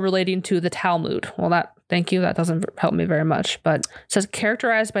of or relating to the Talmud. Well, thank you. That doesn't help me very much. But it says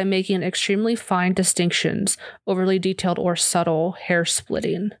characterized by making extremely fine distinctions, overly detailed or subtle hair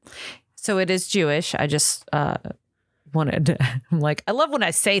splitting. So it is Jewish. I just I'm like, I love when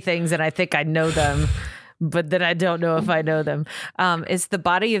I say things and I think I know them, but then I don't know if I know them. It's the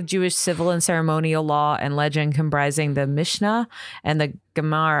body of Jewish civil and ceremonial law and legend comprising the Mishnah and the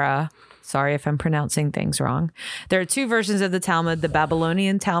Gemara. Sorry if I'm pronouncing things wrong. There are two versions of the Talmud, the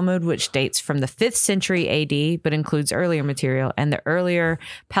Babylonian Talmud, which dates from the 5th century AD, but includes earlier material, and the earlier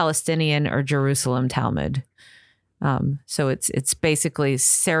Palestinian or Jerusalem Talmud. So it's basically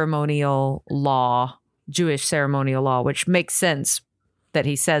ceremonial law, Jewish ceremonial law, which makes sense that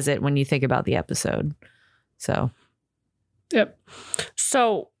he says it when you think about the episode. So, yep.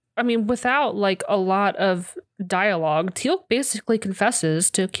 So, I mean, without like a lot of dialogue, Teal'c basically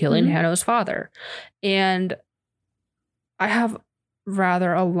confesses to killing Hanno's father. And I have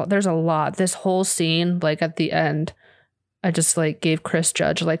there's a lot. This whole scene, like at the end, I just like gave Chris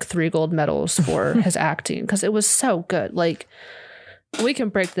Judge like 3 gold medals for his acting because it was so good. Like, we can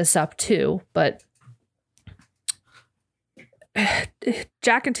break this up too, but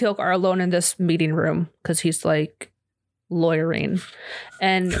Jack and Teal'c are alone in this meeting room because he's like lawyering,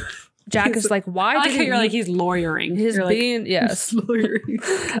 and Jack is like, "Why didn't you?" Like he's lawyering. He's being yes, lawyering.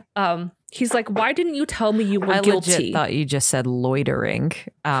 He's like, "Why didn't you tell me you were I guilty?" I legit thought you just said loitering.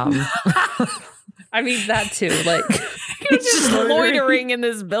 I mean that too. Like he's just loitering in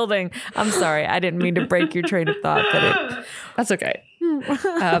this building. I'm sorry, I didn't mean to break your train of thought, but that's okay.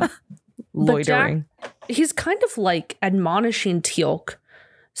 Loitering. Jack, he's kind of like admonishing Teal'c,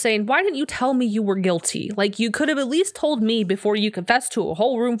 saying, "Why didn't you tell me you were guilty? Like, you could have at least told me before you confessed to a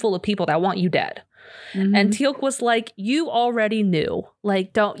whole room full of people that want you dead." And Teal'c was like, "You already knew.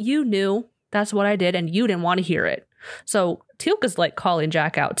 Like, you knew that's what I did and you didn't want to hear it." So Teal'c is like calling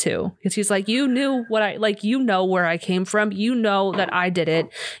Jack out too, because he's like, "You knew you know where I came from. You know that I did it.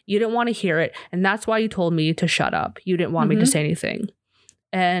 You didn't want to hear it. And that's why you told me to shut up. You didn't want me to say anything."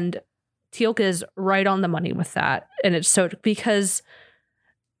 And Teal'c is right on the money with that. And it's so because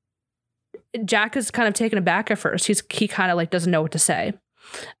Jack is kind of taken aback at first. He kind of like doesn't know what to say.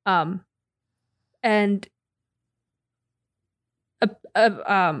 And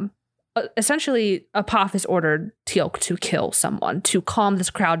essentially Apophis ordered Teal'c to kill someone to calm this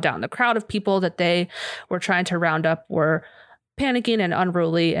crowd down. The crowd of people that they were trying to round up were panicking and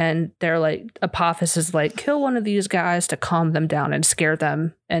unruly, and they're like, Apophis is like, kill one of these guys to calm them down and scare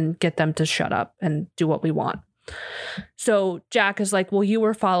them and get them to shut up and do what we want. So Jack is like, well, you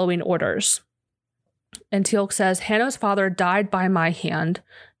were following orders. And Teal'c says, Hanno's father died by my hand.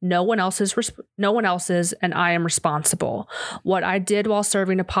 No one else's, and I am responsible. What I did while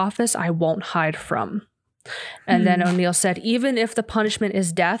serving Apophis, I won't hide from. And then O'Neill said, even if the punishment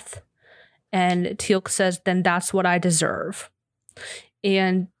is death, and Teal'c says, then that's what I deserve.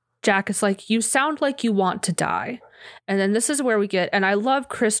 And Jack is like, you sound like you want to die. And then this is where we get, and I love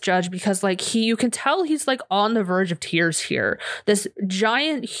Chris Judge because like you can tell he's like on the verge of tears here. This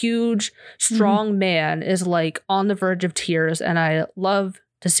giant, huge, strong man is like on the verge of tears. And I love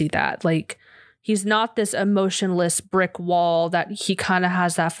to see that. Like, he's not this emotionless brick wall that he kind of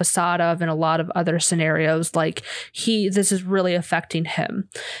has that facade of in a lot of other scenarios. Like, this is really affecting him.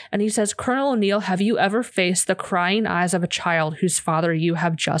 And he says, Colonel O'Neill, have you ever faced the crying eyes of a child whose father you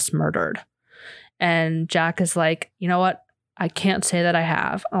have just murdered? And Jack is like, you know what? I can't say that I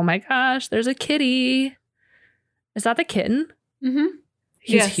have. Oh my gosh, there's a kitty. Is that the kitten? Mm-hmm.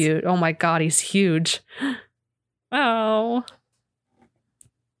 He's huge. Oh my God, he's huge. Oh.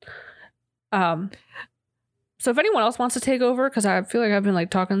 So if anyone else wants to take over, because I feel like I've been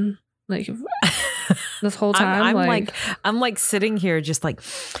like talking like this whole time. I'm like sitting here just like,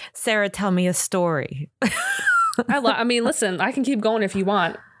 Sarah, tell me a story. I mean, listen, I can keep going if you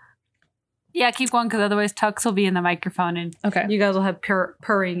want. Yeah, keep going, because otherwise Tux will be in the microphone and you guys will have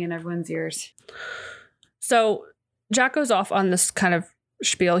purring in everyone's ears. So Jack goes off on this kind of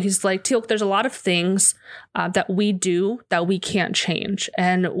spiel. He's like, Teal'c, there's a lot of things that we do that we can't change,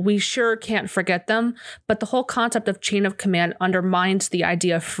 and we sure can't forget them, but the whole concept of chain of command undermines the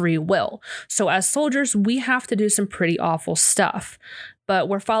idea of free will. So as soldiers, we have to do some pretty awful stuff, but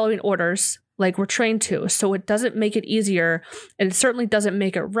we're following orders like we're trained to. So it doesn't make it easier, and it certainly doesn't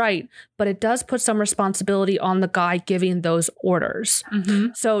make it right, but it does put some responsibility on the guy giving those orders.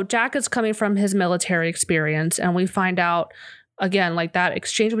 So Jack is coming from his military experience, and we find out again, like that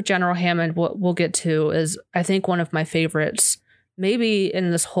exchange with General Hammond, what we'll get to, is I think one of my favorites, maybe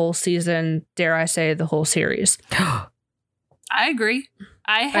in this whole season, dare I say the whole series. I agree.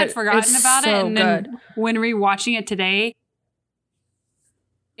 I had forgotten about it. And then when rewatching it today,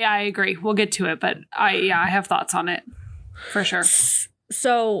 yeah, I agree. We'll get to it, but I have thoughts on it for sure.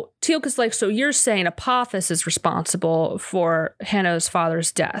 So Teal'c is like, so you're saying Apophis is responsible for Hanno's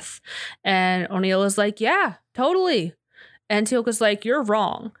father's death? And O'Neill is like, yeah, totally. And Teal'c is like, you're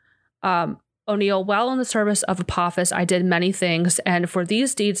wrong. O'Neill, while in the service of Apophis, I did many things, and for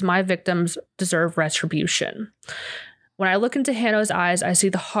these deeds, my victims deserve retribution. When I look into Hanno's eyes, I see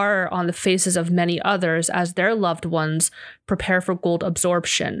the horror on the faces of many others as their loved ones prepare for gold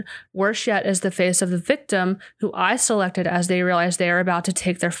absorption. Worse yet is the face of the victim who I selected as they realize they are about to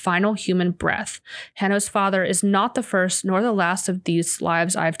take their final human breath. Hanno's father is not the first nor the last of these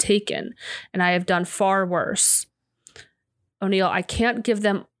lives I've taken, and I have done far worse. O'Neill, I can't give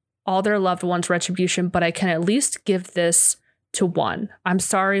them all their loved ones retribution, but I can at least give this to one. I'm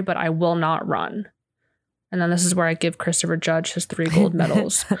sorry, but I will not run. And then this is where I give Christopher Judge his 3 gold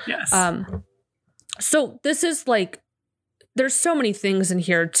medals. Yes. So this is like, there's so many things in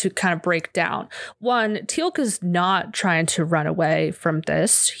here to kind of break down. One, Teal'c is not trying to run away from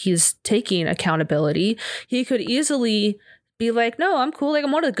this. He's taking accountability. He could easily be like, no, I'm cool. Like,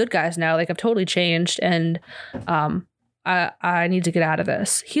 I'm one of the good guys now. Like, I've totally changed. And, I need to get out of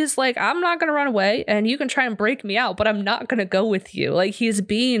this. He's like, I'm not going to run away, and you can try and break me out, but I'm not going to go with you. Like, he's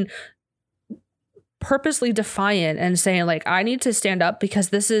being purposely defiant and saying like, I need to stand up because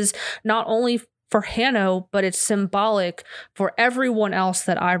this is not only for Hanno, but it's symbolic for everyone else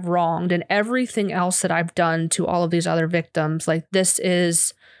that I've wronged and everything else that I've done to all of these other victims. Like, this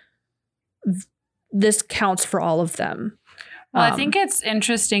counts for all of them. Well, I think it's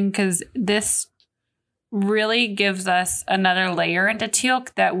interesting because this really gives us another layer into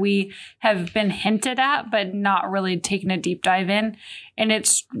Teal'c that we have been hinted at, but not really taken a deep dive in. And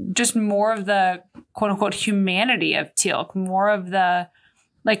it's just more of the quote unquote humanity of Teal'c, more of the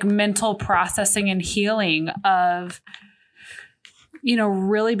like mental processing and healing of, you know,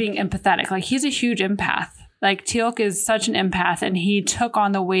 really being empathetic. Like, he's a huge empath. Like, Teal'c is such an empath, and he took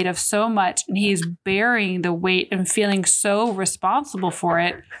on the weight of so much, and he's bearing the weight and feeling so responsible for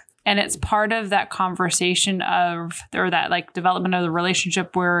it. And it's part of that conversation or that like development of the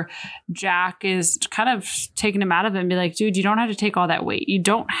relationship where Jack is kind of taking him out of it and be like, dude, you don't have to take all that weight. You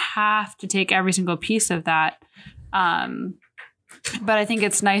don't have to take every single piece of that. But I think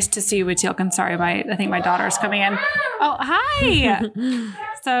it's nice to see with Teal'c. And sorry, I think my daughter's coming in. Oh, hi.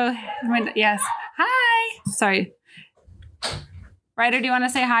 So, yes. Hi. Sorry. Ryder, do you want to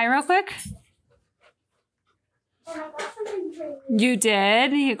say hi real quick? You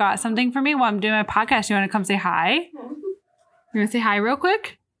did? You got something for me? Well, I'm doing my podcast. You want to come say hi? You want to say hi real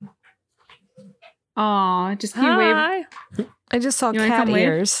quick? Oh, just can you wave? I just saw You wanna cat come wave?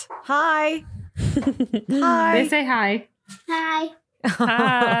 ears. Hi. Hi. They say hi. Hi.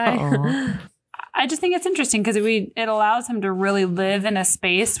 Hi. I just think it's interesting because it allows him to really live in a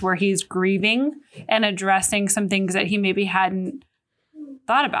space where he's grieving and addressing some things that he maybe hadn't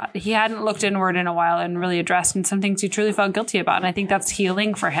thought about. He hadn't looked inward in a while and really addressed, and some things he truly felt guilty about. And I think that's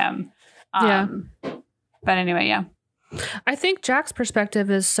healing for him. Yeah. But anyway, yeah. I think Jack's perspective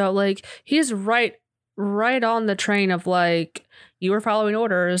is so like he's right on the train of like you were following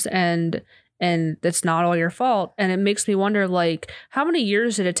orders and it's not all your fault. And it makes me wonder like how many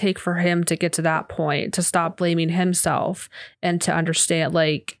years did it take for him to get to that point, to stop blaming himself and to understand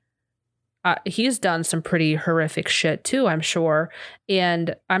like he's done some pretty horrific shit too, I'm sure.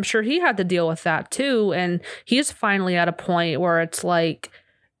 And I'm sure he had to deal with that too. And he's finally at a point where it's like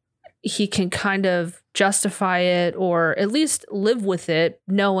he can kind of justify it or at least live with it,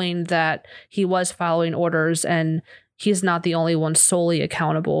 knowing that he was following orders and he's not the only one solely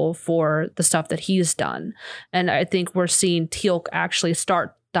accountable for the stuff that he's done. And I think we're seeing Teal'c actually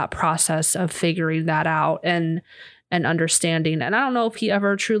start that process of figuring that out and understanding. And I don't know if he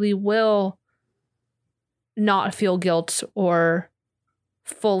ever truly will not feel guilt or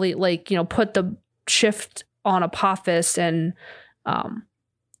fully like, put the shift on Apophis and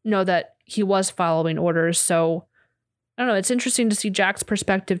know that he was following orders. So I don't know. It's interesting to see Jack's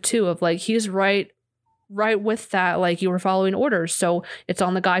perspective too of like, he's right with that. Like you were following orders. So it's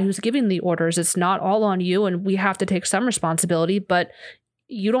on the guy who's giving the orders. It's not all on you. And we have to take some responsibility, but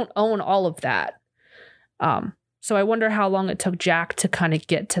you don't own all of that. So I wonder how long it took Jack to kind of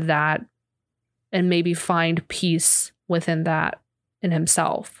get to that and maybe find peace within that in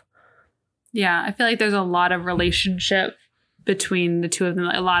himself. Yeah. I feel like there's a lot of relationship between the two of them,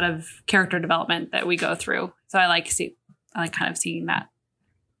 a lot of character development that we go through. So I like kind of seeing that.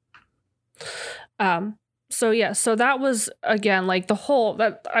 So that was again like the whole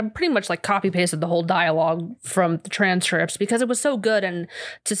that I pretty much like copy pasted the whole dialogue from the transcripts because it was so good, and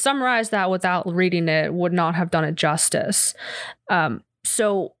to summarize that without reading it would not have done it justice.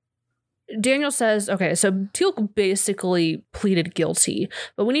 So Daniel says, okay, so Teal'c basically pleaded guilty,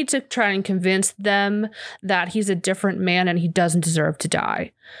 but we need to try and convince them that he's a different man and he doesn't deserve to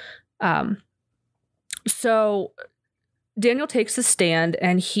die. So Daniel takes the stand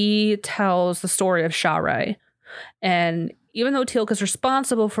and he tells the story of Sha'Rai. And even though Teal'c is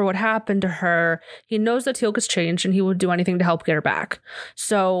responsible for what happened to her, he knows that Teal'c has changed and he would do anything to help get her back.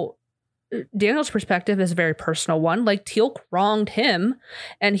 So Daniel's perspective is a very personal one. Like Teal'c wronged him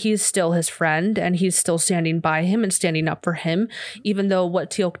and he's still his friend and he's still standing by him and standing up for him. Even though what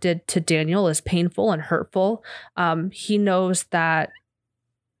Teal'c did to Daniel is painful and hurtful, he knows that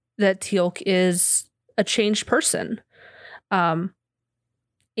Teal'c is a changed person. And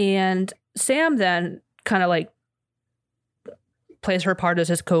Sam then kind of like plays her part as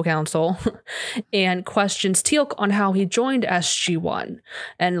his co-counsel and questions Teal'c on how he joined SG-1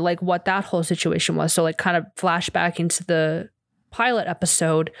 and like what that whole situation was. So like kind of flashback into the pilot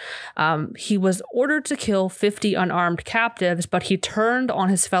episode. He was ordered to kill 50 unarmed captives, but he turned on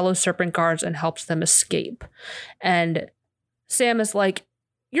his fellow Serpent Guards and helped them escape. And Sam is like,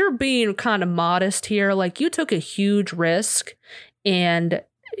 you're being kind of modest here. Like you took a huge risk and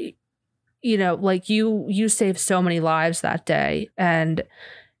like you saved so many lives that day, and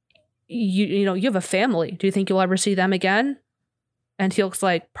you have a family. Do you think you'll ever see them again? And Teal'c's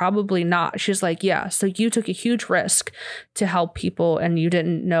like, probably not. She's like, yeah, so you took a huge risk to help people and you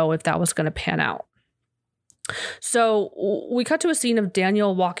didn't know if that was going to pan out. So we cut to a scene of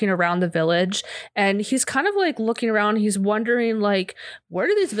Daniel walking around the village and he's kind of like looking around. He's wondering like, where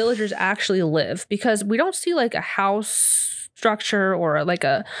do these villagers actually live? Because we don't see like a house structure or like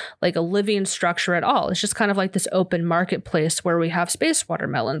a living structure at all. It's just kind of like this open marketplace where we have space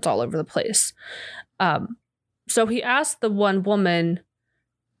watermelons all over the place. So he asked the one woman,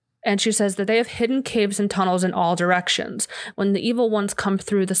 and she says that they have hidden caves and tunnels in all directions. When the evil ones come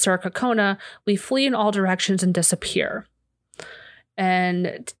through the Ser Cocona, we flee in all directions and disappear.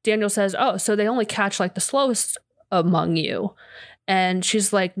 And Daniel says, oh, so they only catch like the slowest among you. And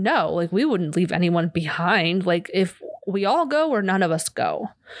she's like, no, like we wouldn't leave anyone behind. Like if we all go or none of us go.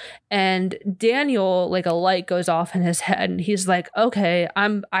 And Daniel, like a light goes off in his head and he's like, okay,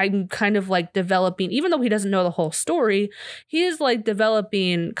 I'm kind of like developing, even though he doesn't know the whole story, he is like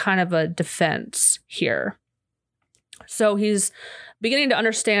developing kind of a defense here. So he's beginning to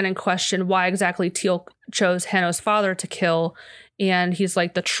understand and question why exactly Teal'c chose Hanno's father to kill. And he's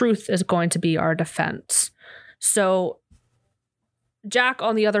like, the truth is going to be our defense. So Jack,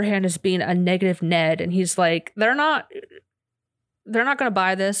 on the other hand, is being a negative Ned. And he's like, they're not going to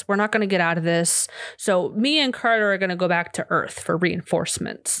buy this. We're not going to get out of this. So me and Carter are going to go back to Earth for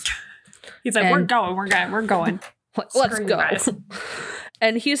reinforcements. He's like, we're going. Let's go.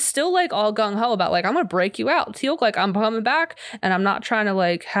 And he's still like all gung-ho about like, I'm going to break you out. Teal'c, like, I'm coming back and I'm not trying to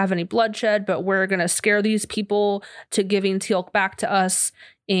like have any bloodshed, but we're going to scare these people to giving Teal'c back to us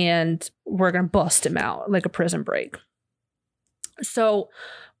and we're going to bust him out like a prison break. So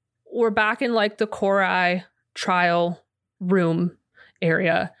we're back in like the Korai trial room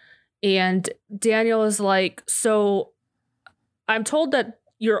area and Daniel is like, so I'm told that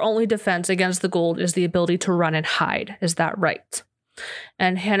your only defense against the Gould is the ability to run and hide. Is that right?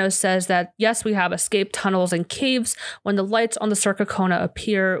 And Hanno says that, yes, we have escape tunnels and caves. When the lights on the Circa Kona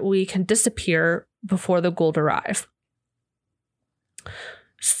appear, we can disappear before the Gould arrive.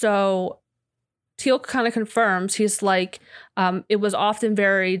 So Teal'c kind of confirms, he's like, it was often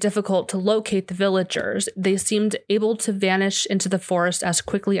very difficult to locate the villagers. They seemed able to vanish into the forest as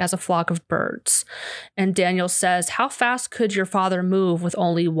quickly as a flock of birds. And Daniel says, how fast could your father move with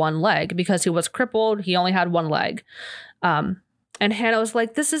only one leg? Because he was crippled, he only had one leg. And Hanno's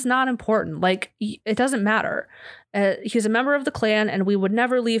like, this is not important. Like, it doesn't matter. He's a member of the clan and we would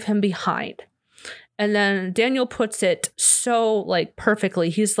never leave him behind. And then Daniel puts it so like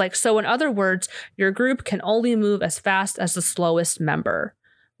perfectly. He's like, so in other words, your group can only move as fast as the slowest member,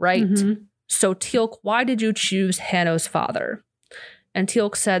 right? Mm-hmm. So Teal'c, why did you choose Hanno's father? And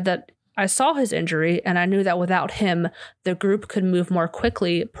Teal'c said that I saw his injury and I knew that without him, the group could move more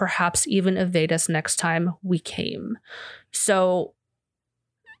quickly, perhaps even evade us next time we came. So,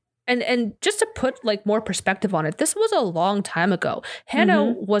 and just to put like more perspective on it, this was a long time ago.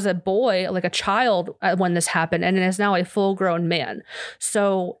 Hanno was a boy, like a child when this happened, and is now a full-grown man.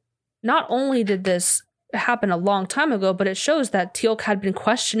 So not only did this happen a long time ago, but it shows that Teal'c had been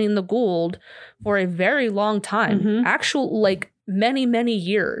questioning the Gould for a very long time, like many, many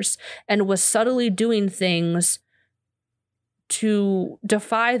years, and was subtly doing things to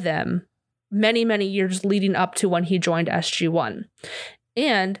defy them many, many years leading up to when he joined SG-1.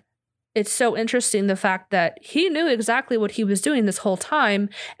 And it's so interesting the fact that he knew exactly what he was doing this whole time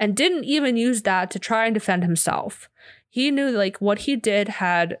and didn't even use that to try and defend himself. He knew like what he did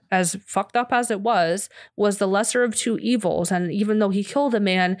had, as fucked up as it was the lesser of two evils. And even though he killed a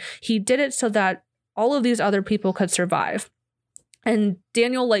man, he did it so that all of these other people could survive. And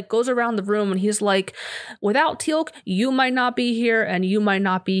Daniel like goes around the room and he's like, without Teal'c, you might not be here and you might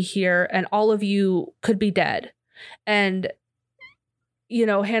not be here and all of you could be dead. And, you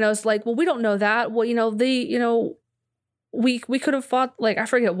know, Hanno's like, well, we don't know that. Well, we could have fought, like, I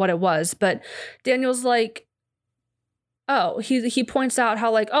forget what it was, but Daniel's like, oh, he points out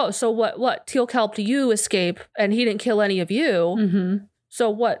how like, oh, so what Teal'c helped you escape and he didn't kill any of you. Mm-hmm.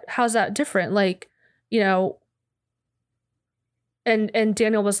 So how's that different? Like, you know, and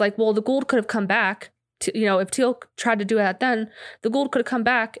Daniel was like, well, the Gould could have come back to, you know, if Teal'c tried to do that then, the Gould could have come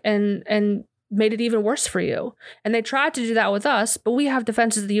back and made it even worse for you. And they tried to do that with us, but we have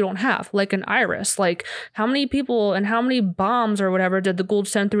defenses that you don't have, like an Iris. Like, how many people and how many bombs or whatever did the Gould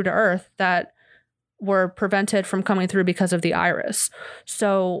send through to Earth that were prevented from coming through because of the Iris?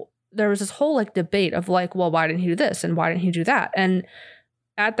 So there was this whole like debate of like, well, why didn't he do this and why didn't he do that? And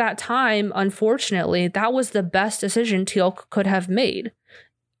at that time, unfortunately, that was the best decision Teal'c could have made.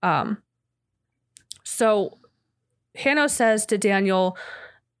 So Hanno says to Daniel,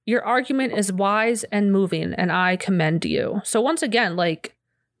 your argument is wise and moving, and I commend you. So once again, like,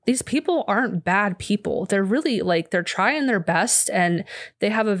 these people aren't bad people. They're really like, they're trying their best and they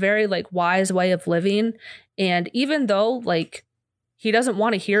have a very like wise way of living. And even though like he doesn't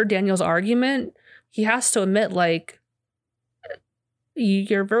want to hear Daniel's argument, he has to admit like,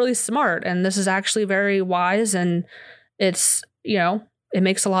 you're really smart and this is actually very wise and it's, you know, it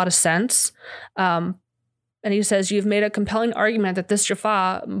makes a lot of sense. And he says, you've made a compelling argument that this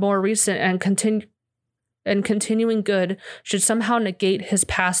Jaffa, more recent and continuing good, should somehow negate his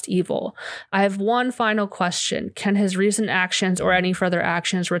past evil. I have one final question. Can his recent actions or any further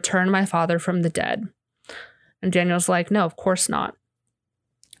actions return my father from the dead? And Daniel's like, no, of course not.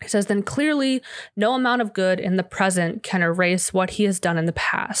 He says, then clearly no amount of good in the present can erase what he has done in the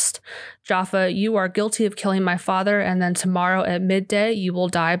past. Jaffa, you are guilty of killing my father, and then tomorrow at midday you will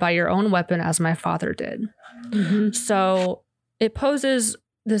die by your own weapon as my father did. Mm-hmm. So it poses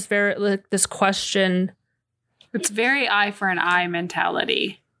this question. It's very eye for an eye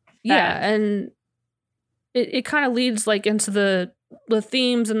mentality. Yeah, and it kind of leads like into the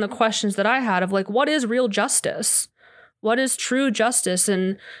themes and the questions that I had of like, what is real justice? What is true justice?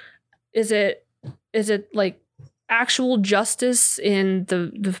 And is it like actual justice in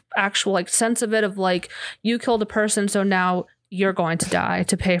the actual like sense of it, of like, you killed a person, so now you're going to die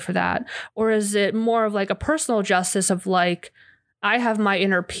to pay for that? Or is it more of like a personal justice of like, I have my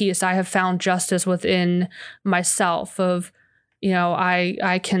inner peace, I have found justice within myself, of, you know,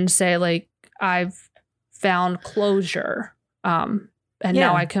 I can say like, I've found closure, and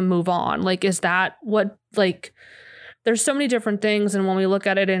now I can move on. Like, is that what, like, there's so many different things. And when we look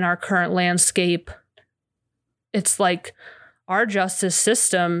at it in our current landscape, it's like our justice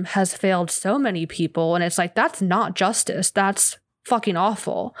system has failed so many people. And it's like, that's not justice. That's fucking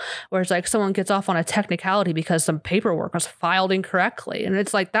awful. Where it's like someone gets off on a technicality because some paperwork was filed incorrectly. And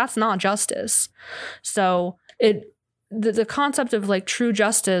it's like, that's not justice. So the concept of like true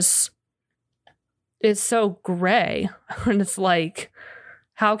justice is so gray. And it's like,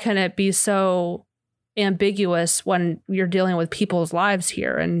 how can it be so ambiguous when you're dealing with people's lives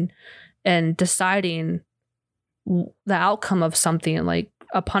here and deciding the outcome of something, like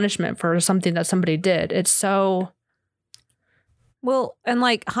a punishment for something that somebody did? It's so... Well, and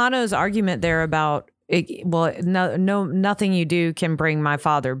like Hano's argument there about it, well, nothing you do can bring my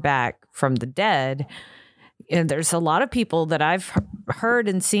father back from the dead. And there's a lot of people that I've heard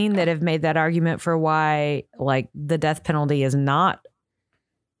and seen that have made that argument for why like the death penalty is not,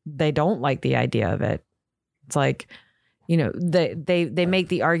 they don't like the idea of it. It's like, you know, they make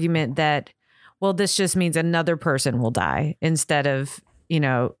the argument that, well, this just means another person will die instead of, you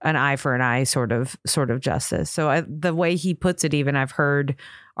know, an eye for an eye sort of justice. So the way he puts it, even I've heard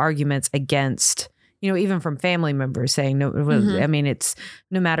arguments against, you know, even from family members saying, no, I mean, it's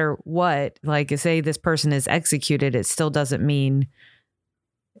no matter what, like say this person is executed, it still doesn't mean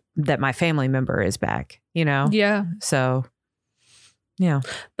that my family member is back, you know? Yeah. So, yeah.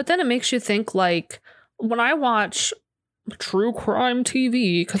 But then it makes you think, like, when I watch true crime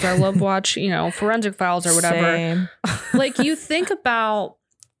TV, because I love watch, you know, Forensic Files or whatever. Same. Like, you think about,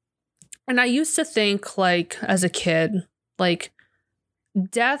 and I used to think, like, as a kid, like,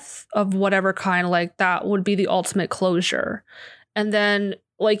 death of whatever kind, like, that would be the ultimate closure. And then,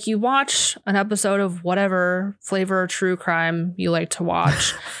 like, you watch an episode of whatever flavor of true crime you like to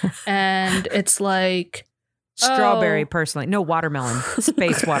watch, and it's like... Strawberry, personally. No, watermelon.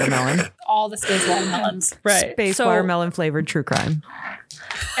 Space watermelon. All the space watermelons. Right. Space watermelon flavored true crime.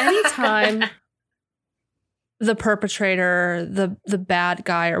 Anytime the perpetrator, the bad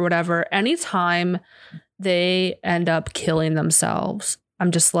guy or whatever, anytime they end up killing themselves, I'm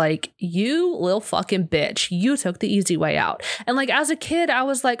just like, you little fucking bitch. You took the easy way out. And like, as a kid, I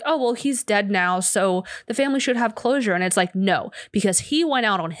was like, oh, well, he's dead now, so the family should have closure. And it's like, no, because he went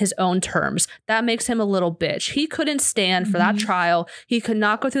out on his own terms. That makes him a little bitch. He couldn't stand for that trial. He could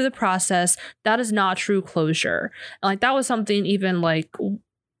not go through the process. That is not true closure. And like, that was something even like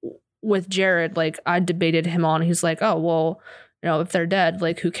with Jared, like I debated him on. He's like, oh, well, you know, if they're dead,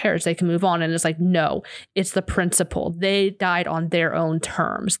 like, who cares? They can move on. And it's like, no, it's the principle. They died on their own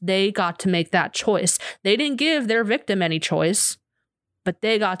terms. They got to make that choice. They didn't give their victim any choice, but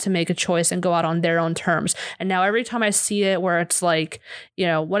they got to make a choice and go out on their own terms. And now every time I see it where it's like, you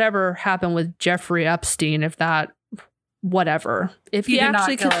know, whatever happened with Jeffrey Epstein, if that, whatever, if he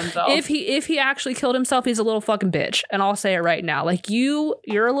actually if he actually killed himself, he's a little fucking bitch. And I'll say it right now, like,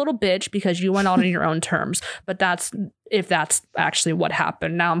 you're a little bitch because you went out on your own terms. But that's if that's actually what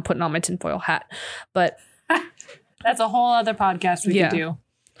happened. Now I'm putting on my tinfoil hat, but that's a whole other podcast we could do.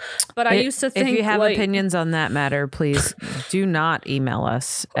 But I used to think, if you have opinions on that matter, please do not email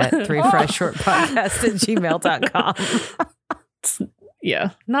us at 3freshshortpodcast@gmail.com.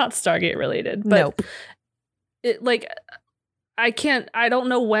 Yeah, not Stargate related, but nope. It, like, I don't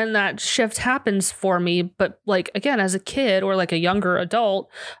know when that shift happens for me, but like, again, as a kid or like a younger adult,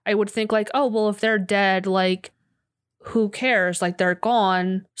 I would think like, oh, well, if they're dead, like, who cares? Like, they're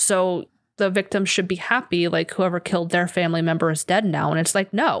gone. So the victim should be happy. Like, whoever killed their family member is dead now. And it's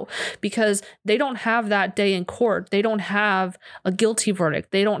like, no, because they don't have that day in court. They don't have a guilty verdict.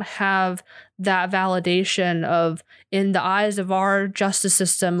 They don't have that validation of, in the eyes of our justice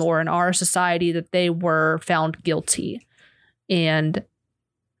system or in our society, that they were found guilty. And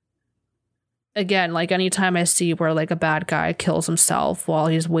again, like anytime I see where like a bad guy kills himself while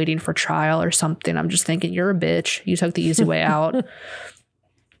he's waiting for trial or something, I'm just thinking, you're a bitch. You took the easy way out.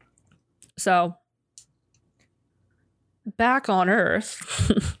 So back on Earth.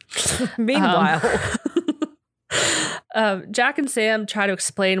 Meanwhile, Jack and Sam try to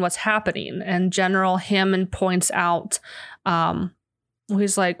explain what's happening, and General Hammond points out,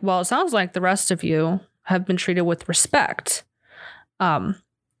 he's like, well, it sounds like the rest of you have been treated with respect. So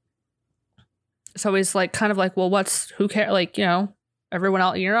he's like, kind of like, well, who cares? Like, you know, everyone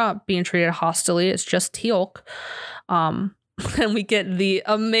else, you're not being treated hostilely. It's just Teal'c. And we get the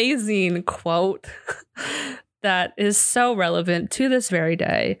amazing quote that is so relevant to this very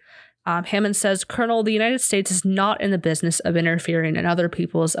day. Hammond says, Colonel, the United States is not in the business of interfering in other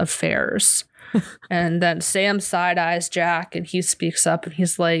people's affairs. And then Sam side-eyes Jack, and he speaks up, and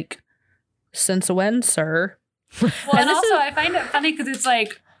he's like, since when, sir? Well, and also I find it funny because it's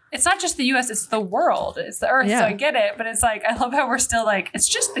like, it's not just the U.S., it's the world. It's the Earth, so I get it. But it's like, I love how we're still like, it's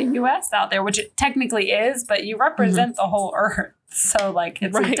just the U.S. out there, which it technically is, but you represent the whole Earth. So, like,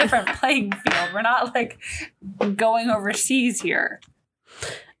 it's a different playing field. We're not, like, going overseas here.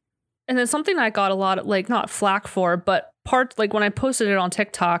 And then something I got a lot of, like, not flack for, but like, when I posted it on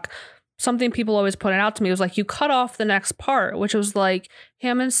TikTok, something people always pointed out to me was, like, you cut off the next part, which was, like,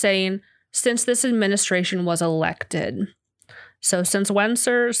 Hammond saying, since this administration was elected. So since when,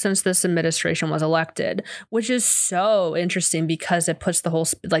 sir? Since this administration was elected, which is so interesting because it puts the whole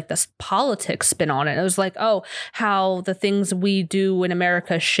like this politics spin on it. It was like, oh, how the things we do in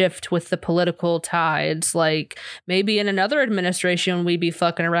America shift with the political tides. Like maybe in another administration, we'd be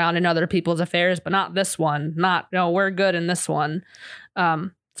fucking around in other people's affairs, but not this one. We're good in this one. So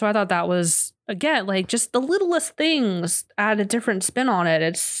I thought that was, again, like just the littlest things add a different spin on it.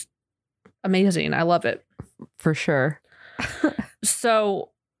 It's amazing. I love it. For sure. So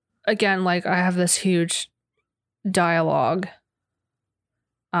again, like I have this huge dialogue.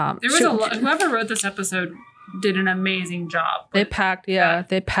 There was a lot. Whoever wrote this episode did an amazing job. They packed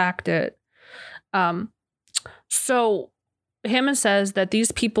it. So Hammond says that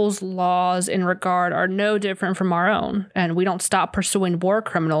these people's laws in regard are no different from our own, and we don't stop pursuing war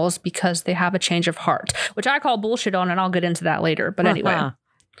criminals because they have a change of heart, which I call bullshit on, and I'll get into that later. But anyway.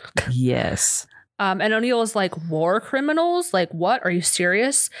 Yes. And O'Neill is like, war criminals? Like, what? Are you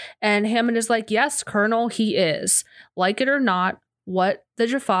serious? And Hammond is like, yes, Colonel, he is. Like it or not, what the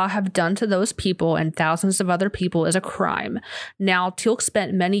Jaffa have done to those people and thousands of other people is a crime. Now, Teal'c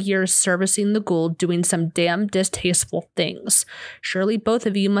spent many years servicing the Goa'uld doing some damn distasteful things. Surely both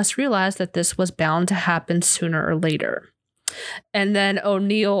of you must realize that this was bound to happen sooner or later. And then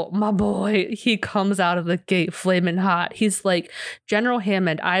O'Neill, my boy, he comes out of the gate flaming hot. He's like, General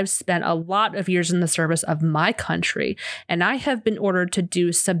Hammond, I've spent a lot of years in the service of my country, and I have been ordered to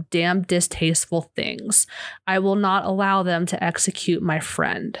do some damn distasteful things. I will not allow them to execute my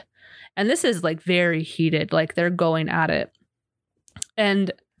friend. And this is like very heated, like they're going at it.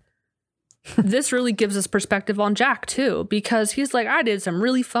 And this really gives us perspective on Jack too, because he's like, I did some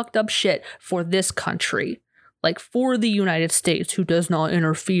really fucked up shit for this country. Like for the United States, who does not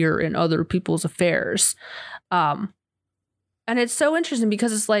interfere in other people's affairs. And it's so interesting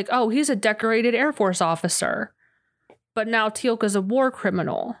because it's like, oh, he's a decorated Air Force officer. But now Teal'c is a war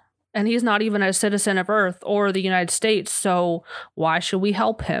criminal. And he's not even a citizen of Earth or the United States. So why should we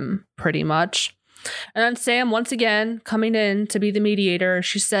help him, pretty much? And then Sam, once again, coming in to be the mediator,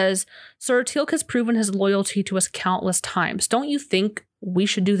 she says, Sir, Teal'c has proven his loyalty to us countless times. Don't you think we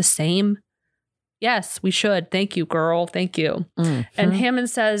should do the same? Yes, we should. Thank you, girl. Thank you. Mm-hmm. And Hammond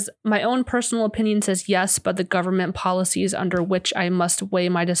says, my own personal opinion says yes, but the government policies under which I must weigh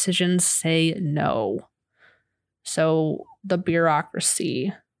my decisions say no. So the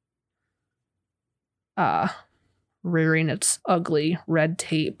bureaucracy rearing its ugly red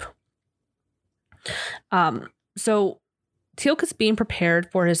tape. So Teal'c is being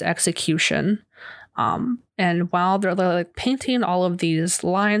prepared for his execution. And while they're like painting all of these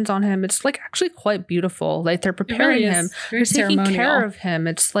lines on him, it's like actually quite beautiful. Like they're preparing him, they're taking care of him.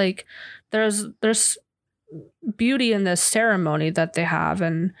 It's like there's beauty in this ceremony that they have.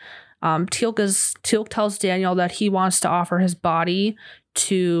 And Teal'c tells Daniel that he wants to offer his body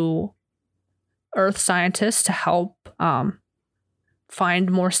to Earth scientists to help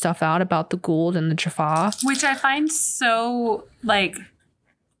find more stuff out about the Goa'uld and the Jaffa. Which I find so like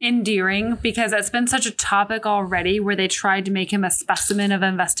endearing because it's been such a topic already where they tried to make him a specimen of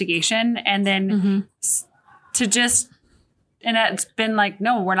investigation and then to just, and it's been like,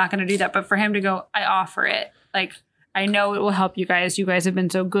 no, we're not going to do that. But for him to go, I offer it. Like, I know it will help you guys. You guys have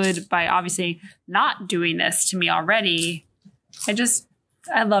been so good by obviously not doing this to me already. I just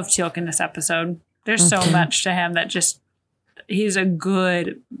I love Teal'c in this episode. There's so much to him that just, he's a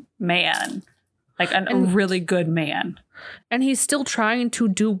good man. Like a really good man. And he's still trying to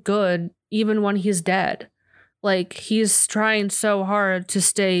do good even when he's dead. Like, he's trying so hard to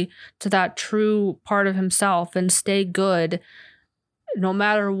stay to that true part of himself and stay good no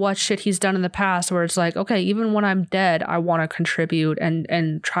matter what shit he's done in the past, where it's like, okay, even when I'm dead, I want to contribute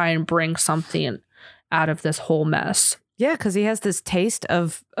and try and bring something out of this whole mess. Yeah, because he has this taste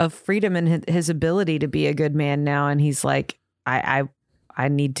of freedom and his ability to be a good man now. And he's like, I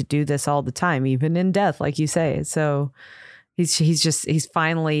need to do this all the time, even in death, like you say. So he's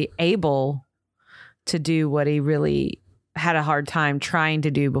finally able to do what he really had a hard time trying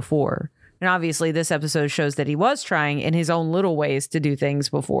to do before. And obviously this episode shows that he was trying in his own little ways to do things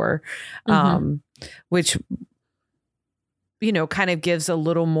before, which, you know, kind of gives a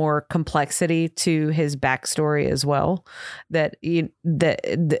little more complexity to his backstory as well. That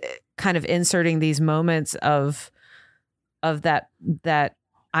kind of inserting these moments of that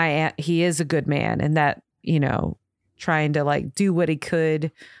he is a good man, and that, you know, trying to like do what he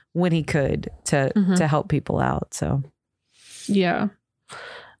could when he could to help people out. So yeah,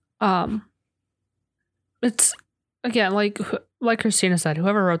 it's again like Christina said,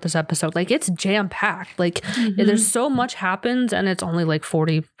 whoever wrote this episode, like, it's jam packed. Like there's so much happens, and it's only like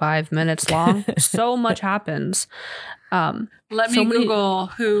 45 minutes long. So much happens. Let me Google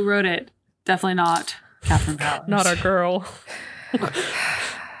who wrote it. Definitely not Catherine Powers. Not our girl.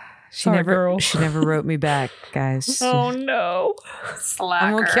 She never wrote me back, guys. Oh no. Slacker.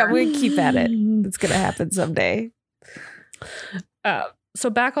 I'm gonna keep at it. It's gonna happen someday. So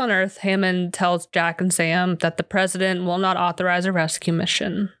back on Earth, Hammond tells Jack and Sam that the president will not authorize a rescue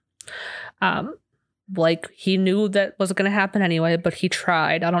mission. Like, he knew that was going to happen anyway, but he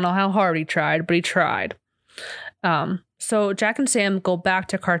tried. I don't know how hard he tried, but he tried. So Jack and Sam go back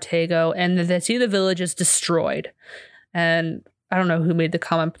to Cartago, and they see the village is destroyed. And I don't know who made the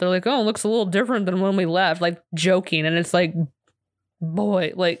comment, but they're like, oh, it looks a little different than when we left, like joking. And it's like,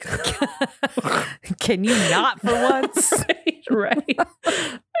 boy, like, can you not for once? Right.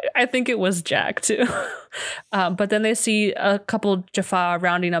 I think it was Jack too. But then they see a couple Jaffa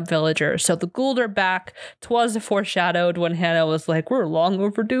rounding up villagers. So the Gould are back. 'Twas foreshadowed when Hannah was like, we're long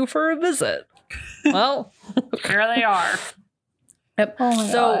overdue for a visit. Well, here they are. Yep. Oh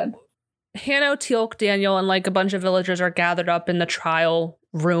my God. Hanno, Teal'c, Daniel, and like a bunch of villagers are gathered up in the trial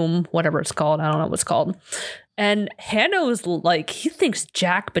room, whatever it's called. I don't know what it's called. And Hanno's like, he thinks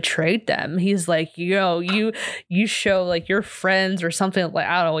Jack betrayed them. He's like, yo, you show like your friends or something. Like,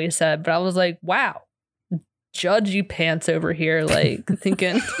 I don't know what he said, but I was like, wow, judgy pants over here, like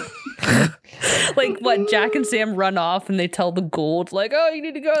thinking like what, Jack and Sam run off and they tell the Gould like, oh, you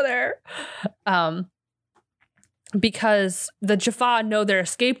need to go there. Because the Jaffa know their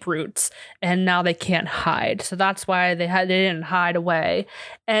escape routes and now they can't hide. So that's why they didn't hide away.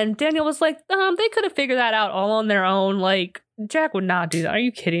 And Daniel was like, they could have figured that out all on their own. Like, Jack would not do that. Are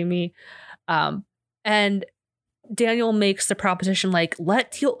you kidding me? And Daniel makes the proposition like,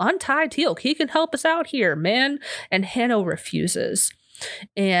 let Teal'c untie Teal'c. He can help us out here, man. And Hanno refuses.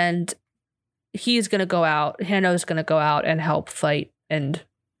 And he's going to go out. Hanno's going to go out and help fight and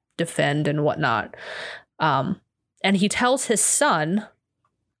defend and whatnot. And he tells his son,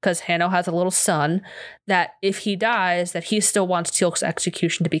 because Hanno has a little son, that if he dies, that he still wants Teal'c's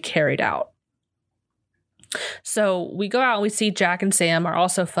execution to be carried out. So we go out and we see Jack and Sam are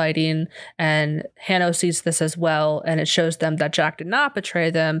also fighting, and Hanno sees this as well, and it shows them that Jack did not betray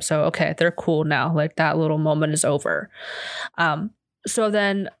them. So, okay, they're cool now. Like, that little moment is over. So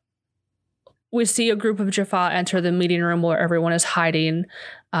then we see a group of Jaffa enter the meeting room where everyone is hiding.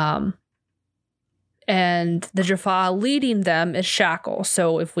 And the Jaffa leading them is Shackle.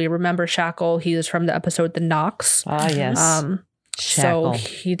 So if we remember Shackle, he is from the episode The Nox. Ah, yes. So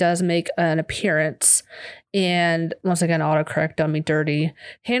he does make an appearance. And once again, autocorrect done me dirty.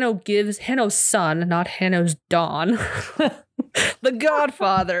 Hanno gives Hanno's son, not Hanno's Don, the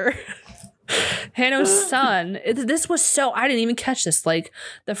Godfather. Hanno's son. This was so, I didn't even catch this. Like,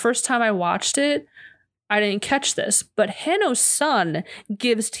 the first time I watched it, I didn't catch this. But Hanno's son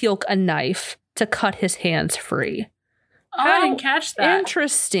gives Teal'c a knife to cut his hands free. Oh, I didn't catch that.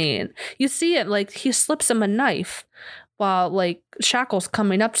 Interesting. You see it, like, he slips him a knife while, like, Shackle's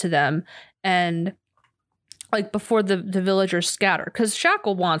coming up to them, and, like, before the villagers scatter. Because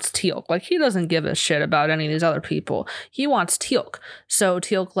Shackle wants Teal'c. Like, he doesn't give a shit about any of these other people. He wants Teal'c. So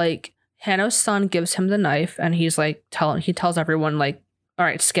Teal'c, like, Hanno's son gives him the knife, and he's, like, he tells everyone, like, all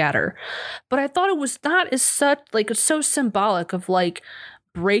right, scatter. But I thought it was not as such, like, it's so symbolic of, like,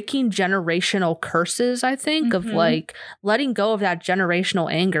 breaking generational curses, I think, of like letting go of that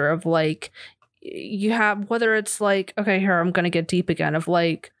generational anger of like, you have, whether it's like, okay, here, I'm going to get deep again, of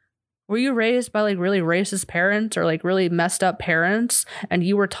like, were you raised by like really racist parents or like really messed up parents and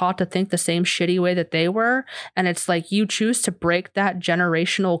you were taught to think the same shitty way that they were? And it's like you choose to break that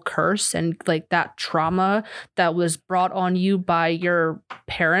generational curse and like that trauma that was brought on you by your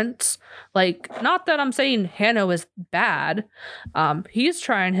parents. Like, not that I'm saying Hanno is bad. He's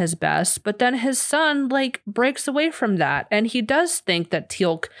trying his best, but then his son like breaks away from that. And he does think that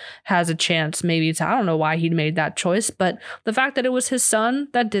Teal'c has a chance maybe to, I don't know why he made that choice, but the fact that it was his son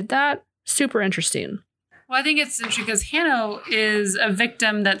that did that, super interesting. Well, I think it's interesting because Hanno is a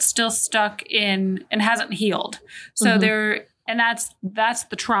victim that's still stuck in and hasn't healed. So that's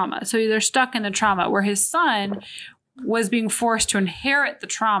the trauma. So they're stuck in the trauma where his son was being forced to inherit the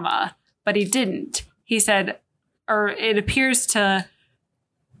trauma, but he didn't. He said, or it appears to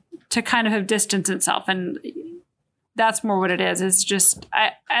kind of have distanced itself. And that's more what it is. It's just,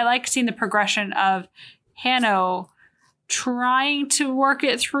 I like seeing the progression of Hanno trying to work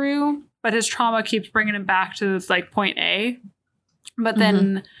it through, but his trauma keeps bringing him back to this like point A. But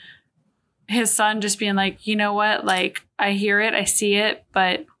then his son just being like, you know what? Like, I hear it, I see it,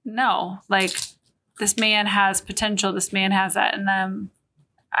 but no, like this man has potential. This man has that. And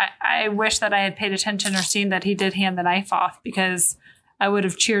I wish that I had paid attention or seen that he did hand the knife off, because I would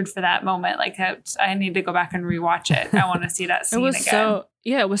have cheered for that moment. Like, I need to go back and rewatch it. I want to see that scene It was again.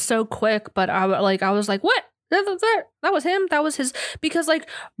 it was so quick, but I was like, what? That was him. That was his, because like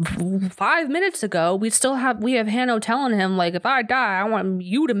 5 minutes ago, we have Hanno telling him like, if I die, I want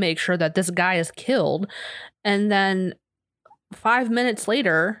you to make sure that this guy is killed. And then 5 minutes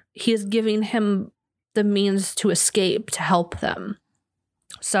later, he is giving him the means to escape, to help them.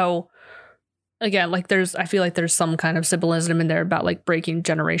 So again, like I feel like there's some kind of symbolism in there about like breaking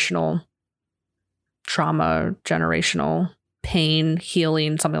generational trauma, generational pain,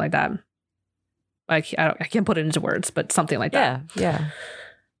 healing, something like that. I can't put it into words, but something like that. Yeah.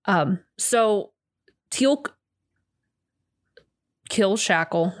 So Teal'c kills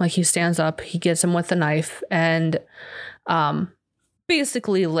Shackle. Like, he stands up, he gets him with the knife, and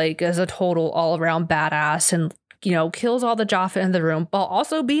basically like is a total all around badass, and kills all the Jaffa in the room, while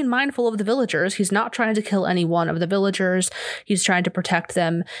also being mindful of the villagers. He's not trying to kill any one of the villagers. He's trying to protect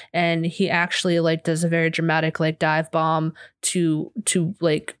them, and he actually like does a very dramatic like dive bomb to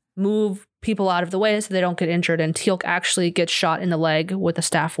like move people out of the way so they don't get injured. And Teal'c actually gets shot in the leg with a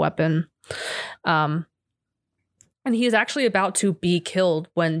staff weapon. And he is actually about to be killed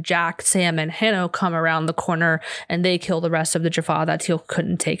when Jack, Sam, and Hanno come around the corner and they kill the rest of the Jaffa that Teal'c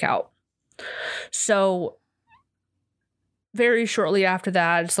couldn't take out. So very shortly after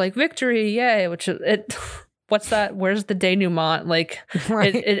that, it's like, victory, yay, which what's that? Where's the denouement? Like,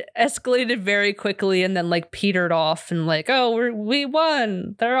 Right. it escalated very quickly and then like petered off and like, oh, we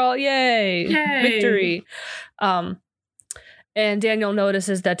won. They're all yay. Victory. And Daniel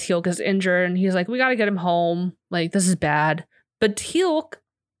notices that Teal'c is injured and he's like, we got to get him home. Like, this is bad. But Teal'c,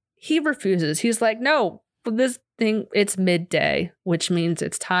 he refuses. He's like, no, this thing, it's midday, which means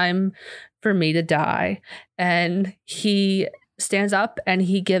it's time for me to die. And he stands up and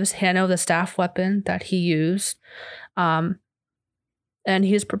he gives Hanno the staff weapon that he used. And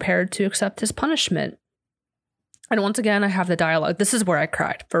he's prepared to accept his punishment. And once again, I have the dialogue. This is where I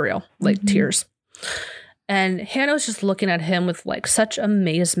cried, for real, like tears. And Hanno's just looking at him with like such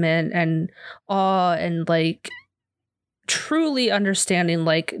amazement and awe and like truly understanding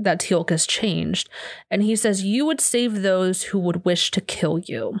like that Teal'c has changed. And he says, you would save those who would wish to kill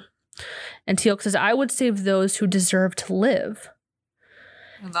you. And Teal'c says, I would save those who deserve to live.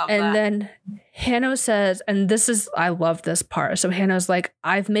 And then Hanno says, and this is, I love this part. So Hanno's like,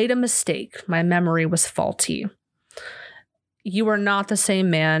 I've made a mistake. My memory was faulty. You are not the same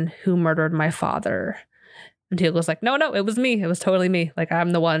man who murdered my father. And Teal'c was like, no, it was me. It was totally me. Like,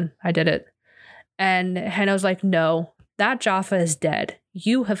 I'm the one. I did it. And Hanno's like, no, that Jaffa is dead.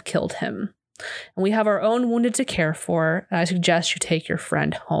 You have killed him. And we have our own wounded to care for. And I suggest you take your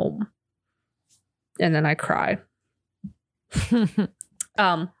friend home. And then I cry.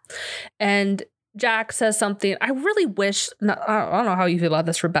 And Jack says something. I really wish, I don't know how you feel about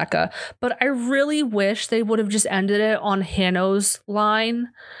this, Rebecca, but I really wish they would have just ended it on Hanno's line.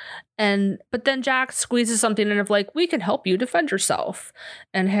 But then Jack squeezes something in of like, we can help you defend yourself.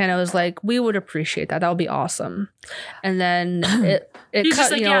 And Hanno's like, we would appreciate that. That would be awesome. And then it He's cut,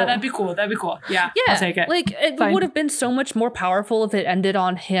 just like, yeah, that'd be cool. Yeah, I'll take it. Like, it Fine. would have been so much more powerful if it ended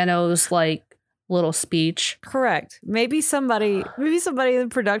on Hanno's like little speech. Correct. Maybe somebody in the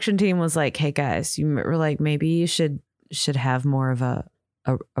production team was like, hey guys, you were like, maybe you should have more of a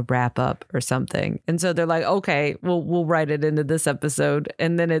a wrap up or something. And so they're like, okay, we'll write it into this episode.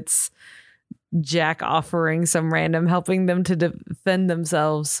 And then it's Jack offering some random helping them to defend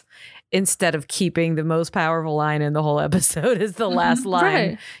themselves instead of keeping the most powerful line in the whole episode is the last line.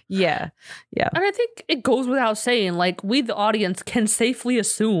 Right. Yeah. And I think it goes without saying, like, we, the audience, can safely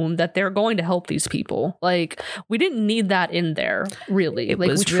assume that they're going to help these people. Like, we didn't need that in there, really. It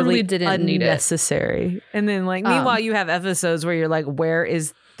like, was we truly really didn't need it. unnecessary. And then, like, meanwhile, you have episodes where you're like, where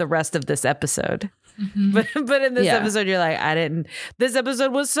is the rest of this episode? But in this episode, you're like, this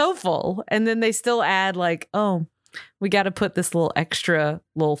episode was so full. And then they still add, like, oh, we got to put this little extra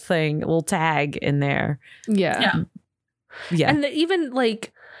little tag in there. Yeah. And even,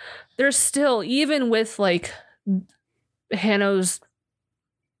 like, there's still, even with, like, Hanno's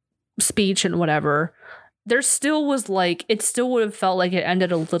speech and whatever, there still was, like, it still would have felt like it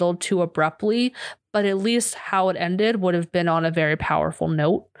ended a little too abruptly, but at least how it ended would have been on a very powerful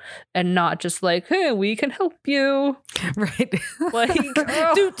note and not just like, hey, we can help you. Right. Like,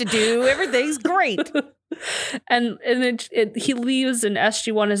 do, everything's great. And he leaves and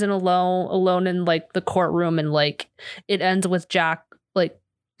SG-1 is alone in, like, the courtroom, and, like, it ends with Jack, like,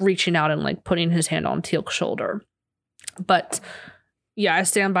 reaching out and, like, putting his hand on Teal'c's shoulder. But yeah, I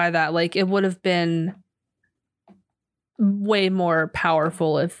stand by that. Like, it would have been way more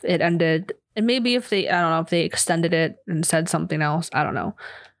powerful if it ended, and maybe if they, I don't know, if they extended it and said something else. I don't know.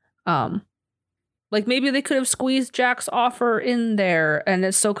 Like, maybe they could have squeezed Jack's offer in there and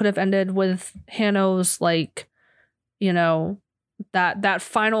it still could have ended with Hanno's, like, you know, that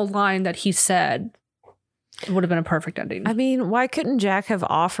final line that he said. It would have been a perfect ending. I mean, why couldn't Jack have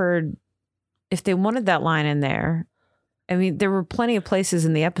offered, if they wanted that line in there? I mean, there were plenty of places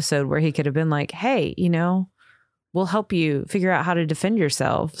in the episode where he could have been like, hey, you know, we'll help you figure out how to defend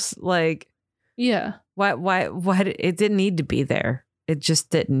yourselves. Like, yeah. Why it didn't need to be there. It just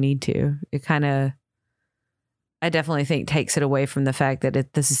didn't need to. It kind of, I definitely think, takes it away from the fact that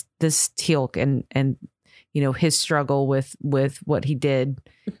this Teal'c and you know, his struggle with what he did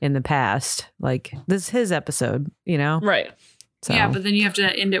in the past. Like, this is his episode, you know? Right. So. Yeah, but then you have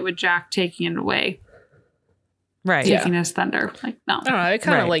to end it with Jack taking it away. Right. Taking his thunder. Like, no. I don't know. It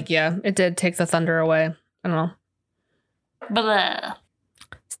kind of like, yeah, it did take the thunder away. I don't know. Blah.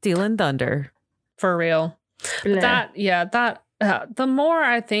 Stealing thunder. For real. The more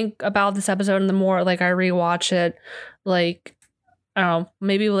I think about this episode and the more, like, I rewatch it, like, I don't know,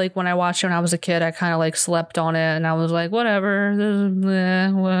 maybe, like, when I watched it when I was a kid, I kind of, like, slept on it and I was like, whatever, this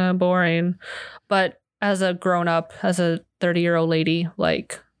is boring. But as a grown up, as a 30-year-old lady,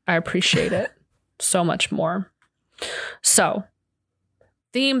 like, I appreciate it so much more. So,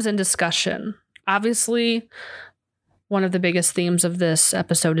 themes and discussion. Obviously, one of the biggest themes of this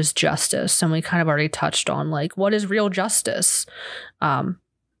episode is justice. And we kind of already touched on, like, what is real justice?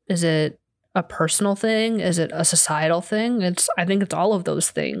 Is it a personal thing? Is it a societal thing? I think it's all of those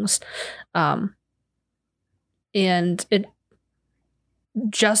things. And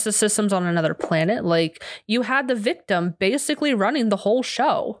justice systems on another planet. Like, you had the victim basically running the whole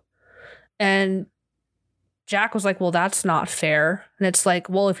show. And Jack was like, well, that's not fair. And it's like,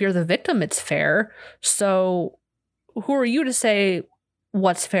 well, if you're the victim, it's fair. So who are you to say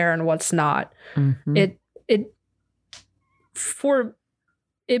what's fair and what's not? Mm-hmm. For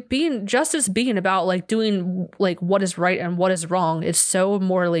it being justice being about, like, doing, like, what is right and what is wrong, it's so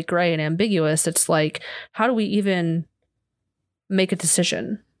morally gray and ambiguous. It's like, how do we even make a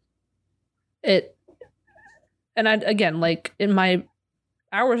decision? And I, again, like, in my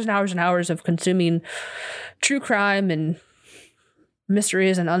hours and hours and hours of consuming true crime and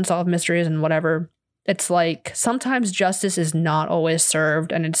mysteries and unsolved mysteries and whatever, it's like sometimes justice is not always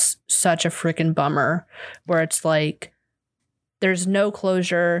served, and it's such a freaking bummer where it's like there's no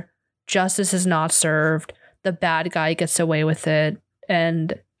closure, justice is not served, the bad guy gets away with it,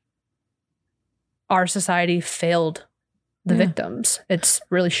 and our society failed the victims. It's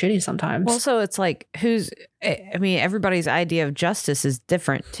really shitty sometimes. Also, it's like, everybody's idea of justice is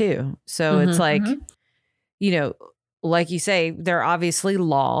different too. So it's like, you know, like you say, there are obviously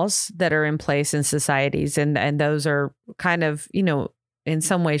laws that are in place in societies, and those are kind of, you know, in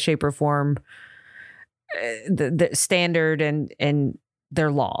some way, shape, or form, the standard and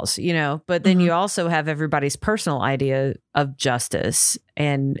their laws, you know. But then you also have everybody's personal idea of justice,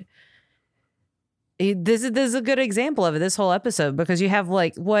 and this is a good example of it, this whole episode, because you have,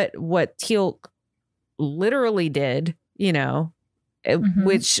 like, what Teal'c literally did, you know,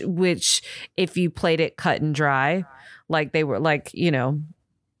 which if you played it cut and dry, like they were, like, you know,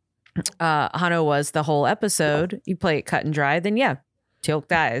 Hanno was the whole episode, you play it cut and dry, then yeah, Teal'c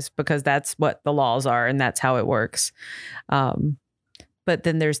dies because that's what the laws are and that's how it works. But But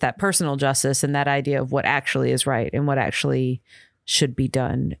then there's that personal justice and that idea of what actually is right and what actually should be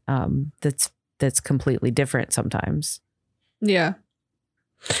done. That's completely different sometimes. Yeah.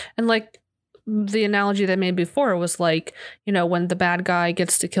 And like the analogy that I made before was like, you know, when the bad guy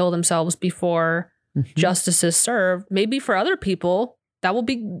gets to kill themselves before justice is served, maybe for other people,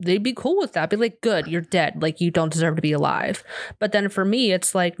 they'd be cool with that. Be like, good, you're dead. Like, you don't deserve to be alive. But then for me,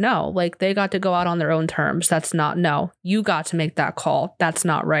 it's like, no, like they got to go out on their own terms. That's not, no, you got to make that call. That's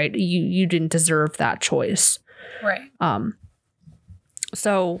not right. You didn't deserve that choice. Right.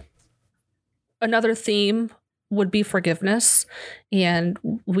 So another theme would be forgiveness. And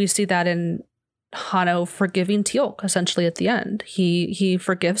we see that in Hano forgiving Teal'c essentially at the end. He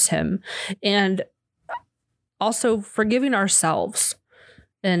forgives him. And also forgiving ourselves.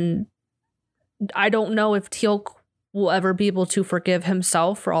 And I don't know if Teal'c will ever be able to forgive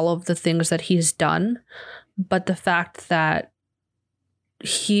himself for all of the things that he's done. But the fact that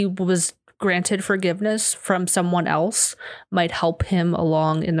he was granted forgiveness from someone else might help him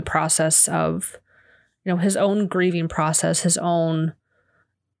along in the process of, you know, his own grieving process, his own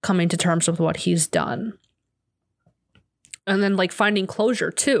coming to terms with what he's done. And then like finding closure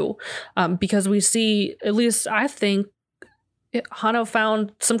too, because we see, at least I think, Hano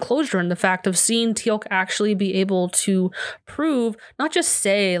found some closure in the fact of seeing Teal'c actually be able to prove, not just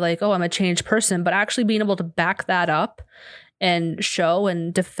say like, oh, I'm a changed person, but actually being able to back that up and show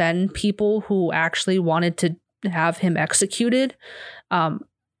and defend people who actually wanted to have him executed.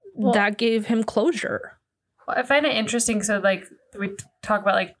 That gave him closure. Well, I find it interesting. So like we talk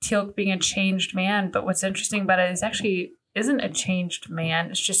about like Teal'c being a changed man, but what's interesting about it is actually isn't a changed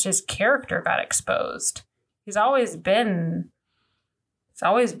man. It's just his character got exposed. He's always been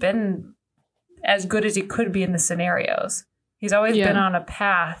as good as he could be in the scenarios. He's always been on a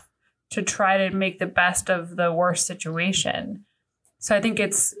path to try to make the best of the worst situation. So I think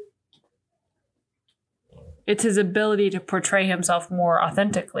it's his ability to portray himself more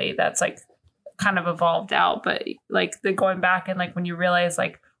authentically that's like kind of evolved out. But like the going back and like when you realize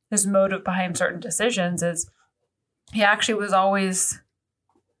like his motive behind certain decisions is he was always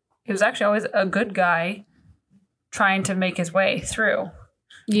a good guy trying to make his way through.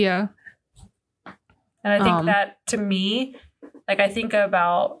 Yeah. And I think that to me, like I think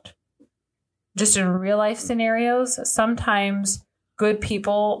about just in real life scenarios, sometimes good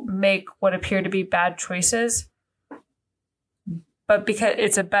people make what appear to be bad choices, but because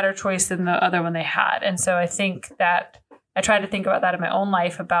it's a better choice than the other one they had. And so I think that I try to think about that in my own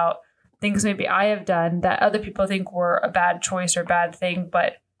life about things maybe I have done that other people think were a bad choice or bad thing,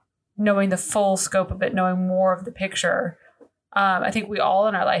 but knowing the full scope of it, knowing more of the picture. I think we all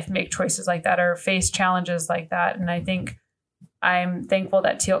in our life make choices like that or face challenges like that. And I think I'm thankful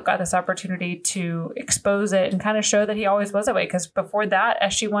that Teal'c got this opportunity to expose it and kind of show that he always was that way. Because before that,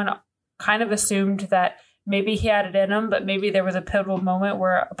 SG-1 kind of assumed that maybe he had it in him, but maybe there was a pivotal moment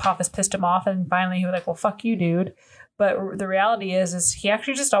where Apophis pissed him off and finally he was like, well, fuck you, dude. But the reality is he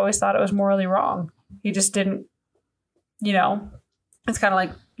actually just always thought it was morally wrong. He just didn't, you know, it's kind of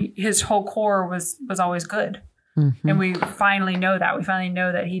like his whole core was always good. Mm-hmm. And we finally know that. We finally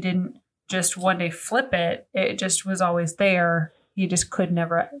know that he didn't just one day flip it. It just was always there. He just could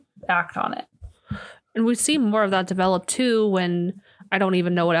never act on it. And we see more of that develop too when, I don't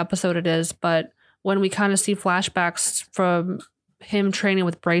even know what episode it is, but when we kind of see flashbacks from him training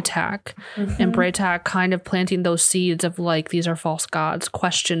with Bra'tac and Bra'tac kind of planting those seeds of like, these are false gods,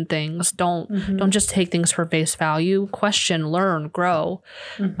 question things. Don't just take things for face value, question, learn, grow.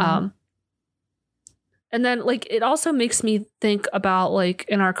 And then like, it also makes me think about like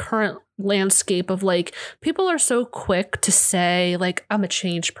in our current landscape of like, people are so quick to say like, I'm a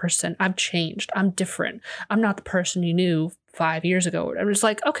changed person. I've changed. I'm different. I'm not the person you knew 5 years ago. I'm just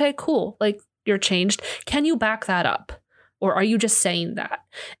like, okay, cool. Like you're changed. Can you back that up? Or are you just saying that?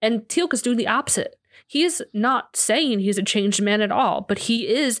 And Teal'c is doing the opposite. He is not saying he's a changed man at all, but he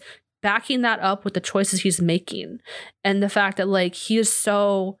is backing that up with the choices he's making. And the fact that like, he is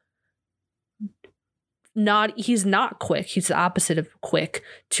so he's not quick. He's the opposite of quick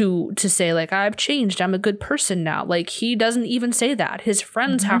to say like, I've changed. I'm a good person now. Like he doesn't even say that. His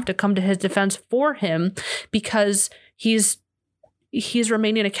friends have to come to his defense for him because he's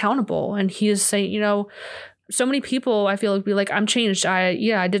remaining accountable. And he is saying, you know, so many people I feel like be like, I'm changed.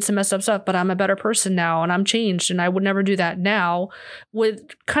 I did some messed up stuff, but I'm a better person now and I'm changed and I would never do that now, with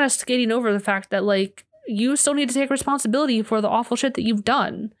kind of skating over the fact that like, you still need to take responsibility for the awful shit that you've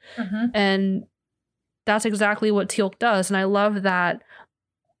done. And that's exactly what Teal'c does. And I love that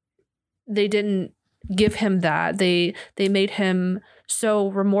they didn't give him that. They made him so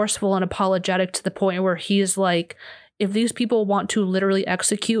remorseful and apologetic to the point where he's like, if these people want to literally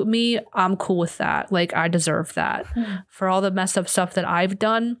execute me, I'm cool with that. Like, I deserve that. For all the messed up stuff that I've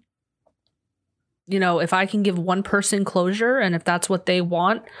done, you know, if I can give one person closure and if that's what they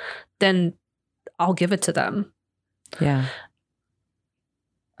want, then I'll give it to them. Yeah.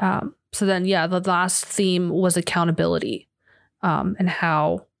 So then, yeah, the last theme was accountability, and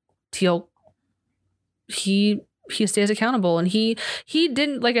how Teal'c, he stays accountable, and he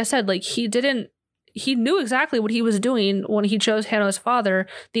didn't, like I said, like he knew exactly what he was doing when he chose Hanno's father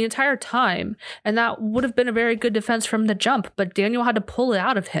the entire time, and that would have been a very good defense from the jump, but Daniel had to pull it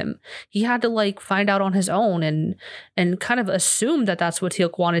out of him. He had to like find out on his own and kind of assume that that's what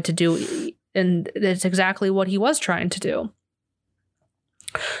Teal'c wanted to do, and it's exactly what he was trying to do.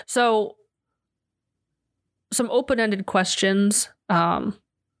 So some open-ended questions.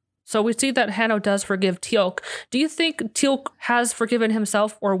 So we see that Hanno does forgive Teal'c. Do you think Teal'c has forgiven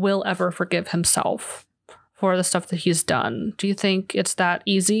himself or will ever forgive himself for the stuff that he's done? Do you think it's that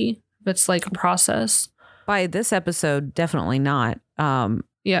easy? It's like a process? By this episode, definitely not.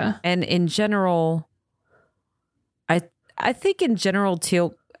 Yeah. And in general, I think in general,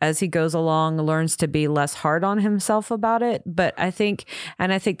 Teal'c, as he goes along, learns to be less hard on himself about it. But I think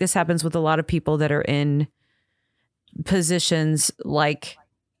this happens with a lot of people that are in positions like,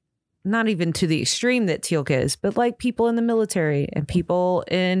 not even to the extreme that Teal'c is, but like people in the military and people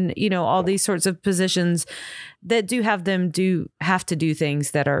in, you know, all these sorts of positions that do have to do things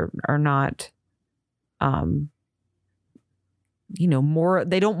that are not, you know,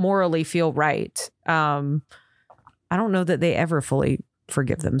 they don't morally feel right. I don't know that they ever fully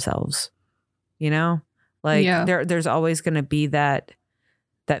forgive themselves, you know, like there's always going to be that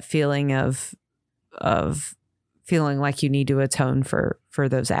feeling of feeling like you need to atone for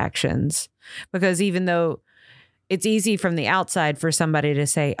those actions, because even though it's easy from the outside for somebody to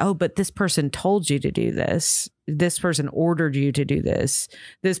say, oh, but this person told you to do this. This person ordered you to do this.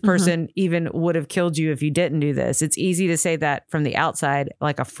 This person even would have killed you if you didn't do this. It's easy to say that from the outside,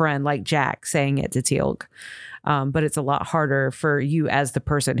 like a friend, like Jack saying it to Teal'c. But it's a lot harder for you as the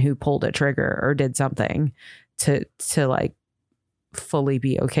person who pulled a trigger or did something to like fully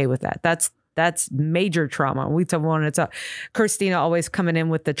be okay with that. That's major trauma. We want to talk. Christina always coming in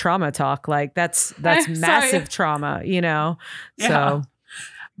with the trauma talk. Like that's massive trauma, you know? Yeah. So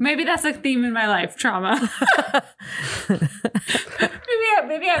maybe that's a theme in my life, trauma.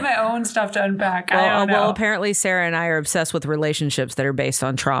 maybe I have my own stuff to unpack. I don't know. Well, apparently Sarah and I are obsessed with relationships that are based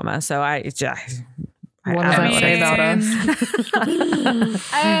on trauma. So what does that say about us?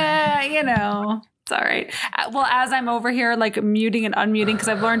 You know, it's all right. Well, as I'm over here, like muting and unmuting, because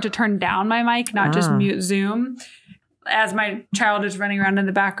I've learned to turn down my mic, not just mute Zoom. As my child is running around in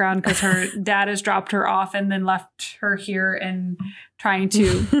the background because her dad has dropped her off and then left her here and trying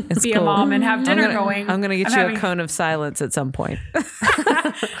to be a mom and have dinner going. I'm going to get you a cone of silence at some point.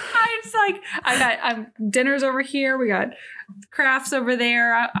 I'm dinner's over here. We got crafts over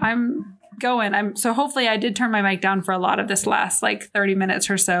there. I'm going. So hopefully I did turn my mic down for a lot of this last like 30 minutes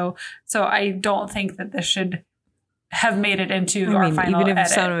or so. So I don't think that this should have made it into our final even if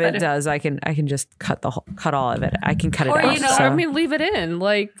edit, some of it does, I can just cut all of it. I can cut it or, out. you know, I mean, leave it in,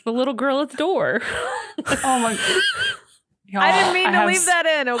 like the little girl at the door. Oh my God. Y'all, I didn't mean to leave that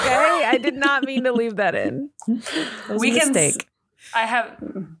in, okay? I did not mean to leave that in. It was a mistake.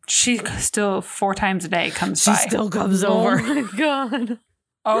 She still 4 times a day comes by. She still comes over. Oh my God.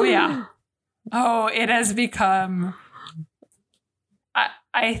 Oh yeah. Oh, it has become,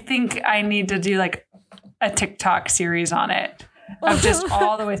 I think I need to do like a TikTok series on it of just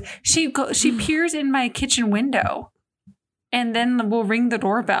all the ways. She peers in my kitchen window and then we'll ring the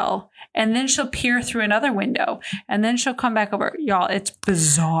doorbell and then she'll peer through another window and then she'll come back over. Y'all, it's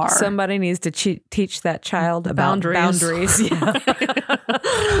bizarre. Somebody needs to teach that child about boundaries. Yeah.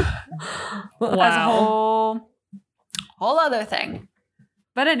 Wow. That's a whole other thing.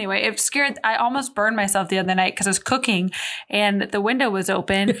 But anyway, it scared. I almost burned myself the other night because I was cooking and the window was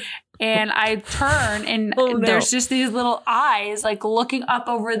open and I turn and there's just these little eyes like looking up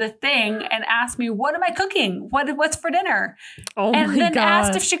over the thing and asked me, what am I cooking? What's for dinner? Oh and my then God.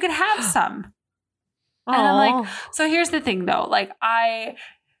 asked if she could have some. And I'm like, so here's the thing though. Like I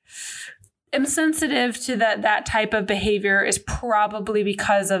am sensitive to that type of behavior is probably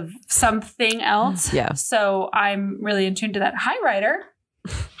because of something else. Yeah. So I'm really in tune to that. Hi, Ryder.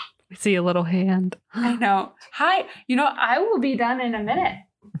 I see a little hand. I know. Hi. You know, I will be done in a minute.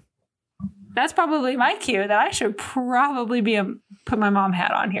 That's probably my cue that I should probably put my mom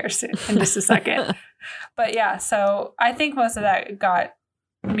hat on here soon in just a second. But yeah, so I think most of that got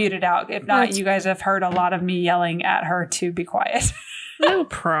muted out. If not, you guys have heard a lot of me yelling at her to be quiet. No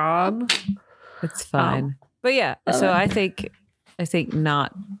prob. It's fine. But yeah, so I think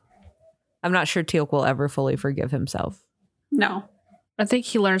not. I'm not sure Teal'c will ever fully forgive himself. No. I think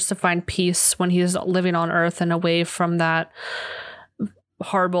he learns to find peace when he's living on Earth and away from that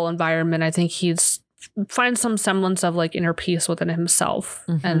horrible environment. I think he's finds some semblance of like inner peace within himself.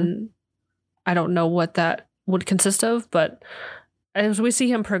 And I don't know what that would consist of, but as we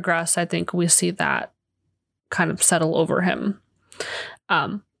see him progress, I think we see that kind of settle over him.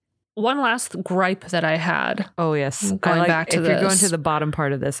 One last gripe that I had. Oh yes, Going back to if you're going this. to the bottom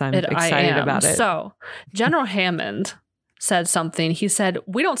part of this, I'm excited about it. So General Hammond said something. He said,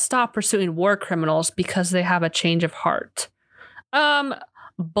 "We don't stop pursuing war criminals because they have a change of heart."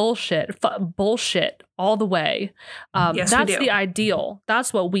 Bullshit. Bullshit all the way. Yes, we that's do. the ideal.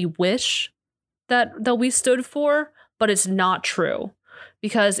 That's what we wish that we stood for, but it's not true.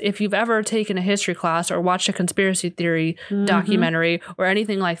 Because if you've ever taken a history class or watched a conspiracy theory documentary or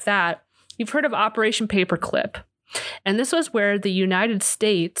anything like that, you've heard of Operation Paperclip. And this was where the United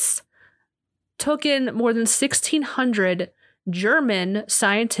States took in more than 1,600 German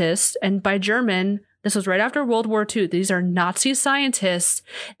scientists. And by German, this was right after World War II. These are Nazi scientists.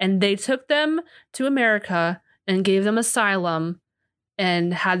 And they took them to America and gave them asylum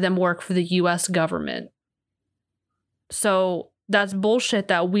and had them work for the U.S. government. So that's bullshit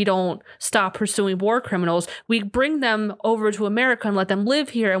that we don't stop pursuing war criminals. We bring them over to America and let them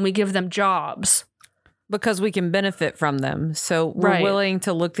live here, and we give them jobs. Because we can benefit from them. So we're willing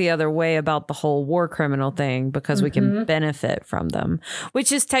to look the other way about the whole war criminal thing because we can benefit from them,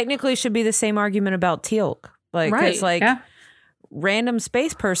 which is technically should be the same argument about Teal'c. Like, it's like random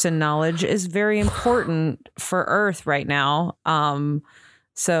space person knowledge is very important for Earth right now.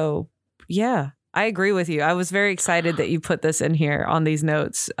 So yeah. I agree with you. I was very excited that you put this in here on these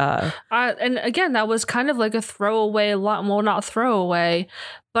notes. And again, that was kind of like a throwaway, well, not throwaway,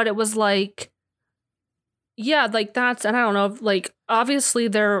 but it was like, yeah, like that's, and I don't know, like obviously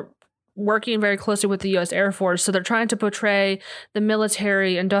they're working very closely with the U.S. Air Force, so they're trying to portray the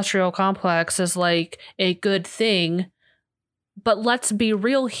military industrial complex as like a good thing. But let's be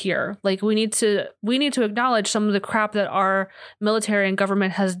real here. Like we need to acknowledge some of the crap that our military and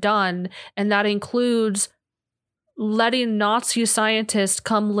government has done, and that includes letting Nazi scientists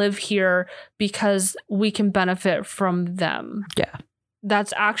come live here because we can benefit from them. Yeah.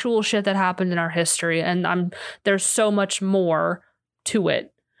 That's actual shit that happened in our history, and there's so much more to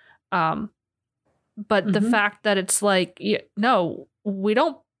it. But the fact that it's like, no, we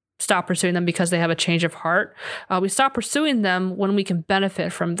don't stop pursuing them because they have a change of heart. We stop pursuing them when we can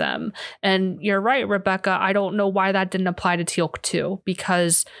benefit from them. And you're right, Rebecca. I don't know why that didn't apply to Teal'c too,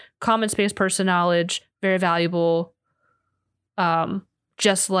 because common space person knowledge, very valuable.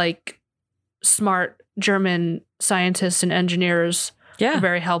 Just like smart German scientists and engineers,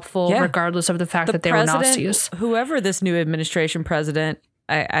 very helpful, regardless of the fact that they were Nazis. Whoever this new administration president,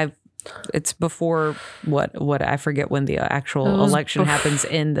 it's before what I forget when the actual election happens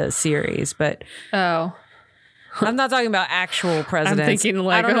in the series, but I'm not talking about actual presidents. I'm thinking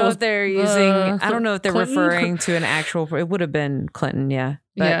like, I don't know if they're using. I don't know if they're Clinton? referring to an actual. It would have been Clinton, yeah.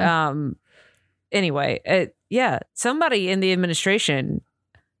 But anyway, somebody in the administration,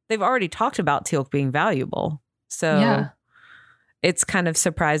 they've already talked about Teal'c being valuable, so it's kind of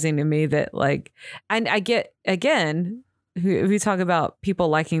surprising to me that like, and I get again. We talk about people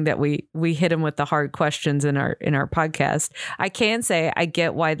liking that we hit them with the hard questions in our podcast. I can say I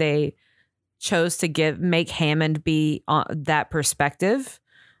get why they chose to make Hammond be that perspective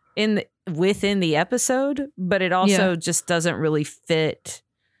within the episode, but it also just doesn't really fit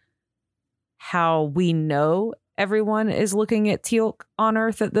how we know everyone is looking at Teal'c on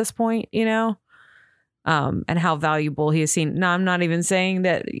Earth at this point, you know? And how valuable he is seen. No, I'm not even saying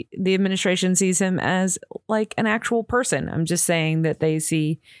that the administration sees him as like an actual person. I'm just saying that they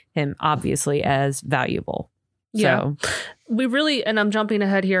see him obviously as valuable. Yeah. So. We really, and I'm jumping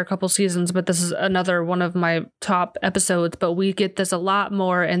ahead here a couple seasons, but this is another one of my top episodes, but we get this a lot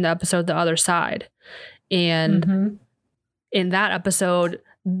more in the episode The Other Side. And in that episode,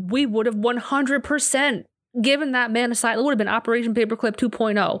 we would have 100% given that man asylum. It would have been Operation Paperclip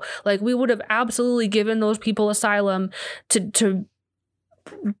 2.0. Like we would have absolutely given those people asylum to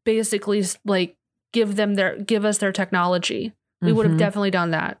basically like give us their technology. We would have definitely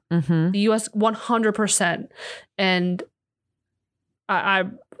done that. The U.S. 100%. And I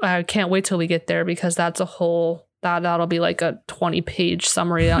can't wait till we get there because that's a whole that'll be like a 20-page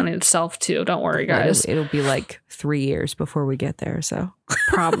summary on itself too. Don't worry, guys. It'll be like 3 years before we get there. So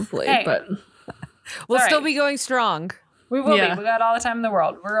probably, but. We'll still be going strong. We will be. We got all the time in the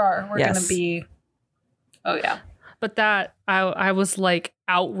world. We're going to be. Oh yeah. But that I was like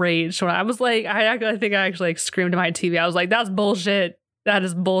outraged when I was like, I think I actually like screamed at my TV. I was like, that's bullshit. That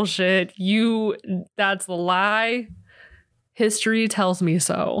is bullshit. That's the lie. History tells me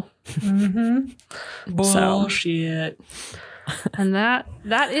so. Mm-hmm. Bullshit. And that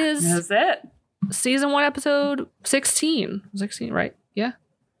is That's it. season 1, episode 16. 16, right? Yeah.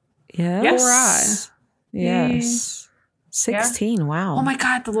 Yeah. Yes. Yes. 16. Wow. Oh my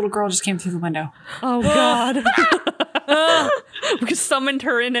God, the little girl just came through the window. Oh God. We summoned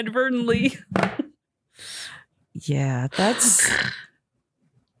her inadvertently. Yeah, that's.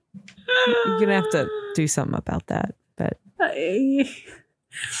 You're gonna have to do something about that. But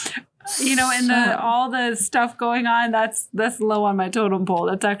You know, and all the stuff going on, that's low on my totem pole.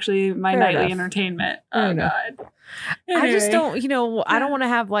 That's actually my Fair nightly enough. entertainment. Fair Oh enough. God. I just Anyway. don't, I don't want to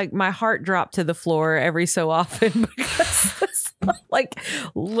have like my heart drop to the floor every so often because this, like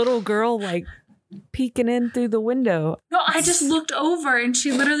little girl like peeking in through the window. No, I just looked over and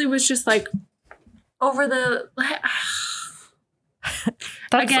she literally was just like over the.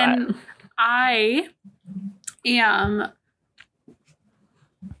 That's Again, I am.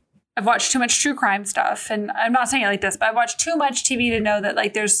 I've watched too much true crime stuff, and I'm not saying it like this, but I've watched too much TV to know that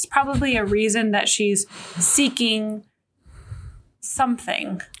like there's probably a reason that she's seeking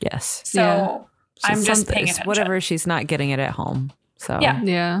something. Yes. So Yeah. I'm just Something- paying it's attention. whatever she's not getting it at home. So Yeah.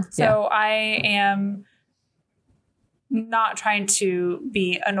 Yeah. So I am not trying to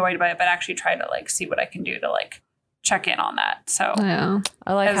be annoyed by it, but actually try to like see what I can do to like check in on that. So Yeah.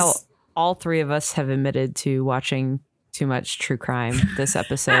 I like how as- all three of us have admitted to watching too much true crime this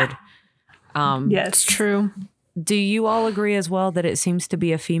episode. yes, It's true. Do you all agree as well that it seems to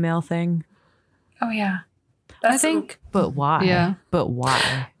be a female thing? Oh yeah, I think But why? Yeah. But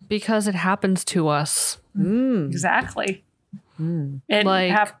why? because it happens to us. exactly. It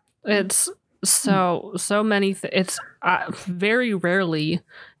Like hap- it's so many. It's very rarely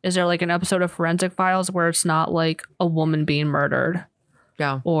is there like an episode of Forensic Files where it's not like a woman being murdered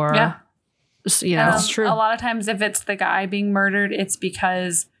Yeah. or Yeah. you know. That's true. A lot of times, if it's the guy being murdered, it's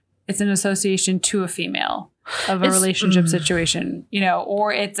because it's an association to a female of a It's- relationship situation, you know,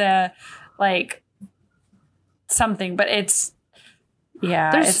 or it's a like something. But it's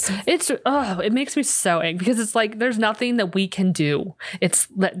it makes me so angry because it's like there's nothing that we can do. It's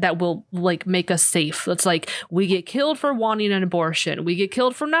that will like make us safe. It's like we get killed for wanting an abortion. We get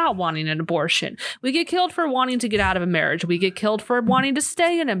killed for not wanting an abortion. We get killed for wanting to get out of a marriage. We get killed for wanting to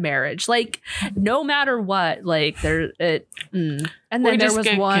stay in a marriage. Like no matter what, like there it. And then We there just was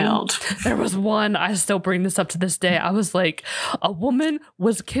get one. killed. There was one. I still bring this up to this day. I was like, a woman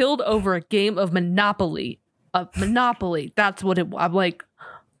was killed over a game of Monopoly. Monopoly. That's what it. I'm like,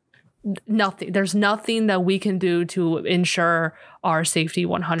 nothing. There's nothing that we can do to ensure our safety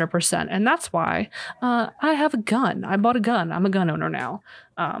 100%, and that's why I have a gun. I bought a gun. I'm a gun owner now,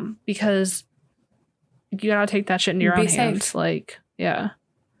 because you gotta take that shit into your Be own safe. hands. Like, yeah,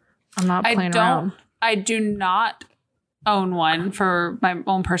 I'm not I playing don't. around. I do not own one for my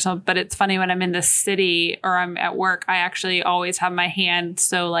own personal, but it's funny when I'm in the city or I'm at work, I actually always have my hand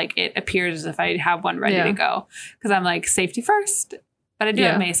so like it appears as if I have one ready Yeah. to go because I'm like safety first. But I do Yeah.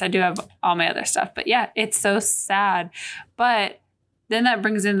 have mace. I do have all my other stuff. But yeah, it's so sad. But then that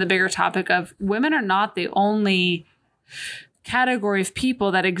brings in the bigger topic of women are not the only category of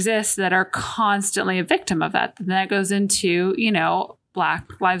people that exist that are constantly a victim of that. And that goes into, you know,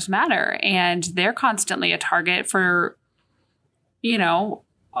 Black Lives Matter, and they're constantly a target for, you know,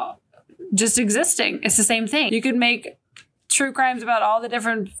 just existing. It's the same thing. You could make true crimes about all the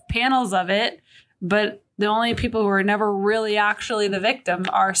different panels of it, but the only people who are never really actually the victim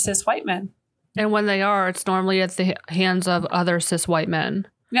are cis white men. And when they are, it's normally at the hands of other cis white men.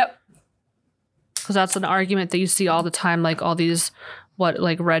 Yep. Because that's an argument that you see all the time, like all these,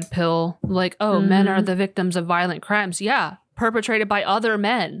 like red pill, like, oh, men are the victims of violent crimes. Yeah, perpetrated by other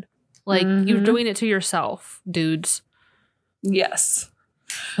men. Like, you're doing it to yourself, dudes. Yes.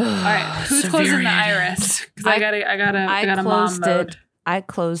 All right. Who's closing the iris? Because I got a mom mode. I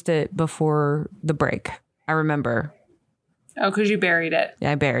closed it before the break. I remember. Oh, because you buried it.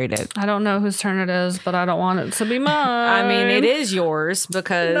 I buried it. I don't know whose turn it is, but I don't want it to be mine. I mean, it is yours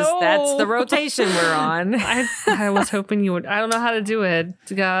because No. that's the rotation we're on. I was hoping you would. I don't know how to do it.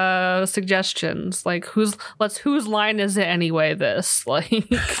 Suggestions, like whose line is it anyway? This, like,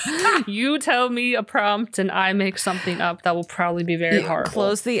 you tell me a prompt and I make something up that will probably be very hard.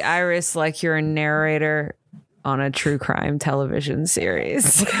 Close the iris like you're a narrator on a true crime television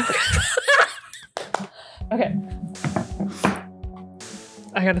series. Okay.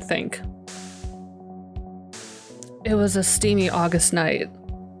 I gotta think. It was a steamy August night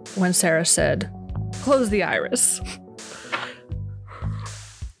when Sarah said, Close the iris.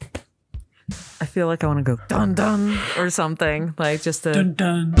 I feel like I want to go dun dun or something, like just to. Dun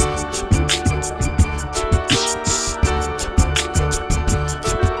dun.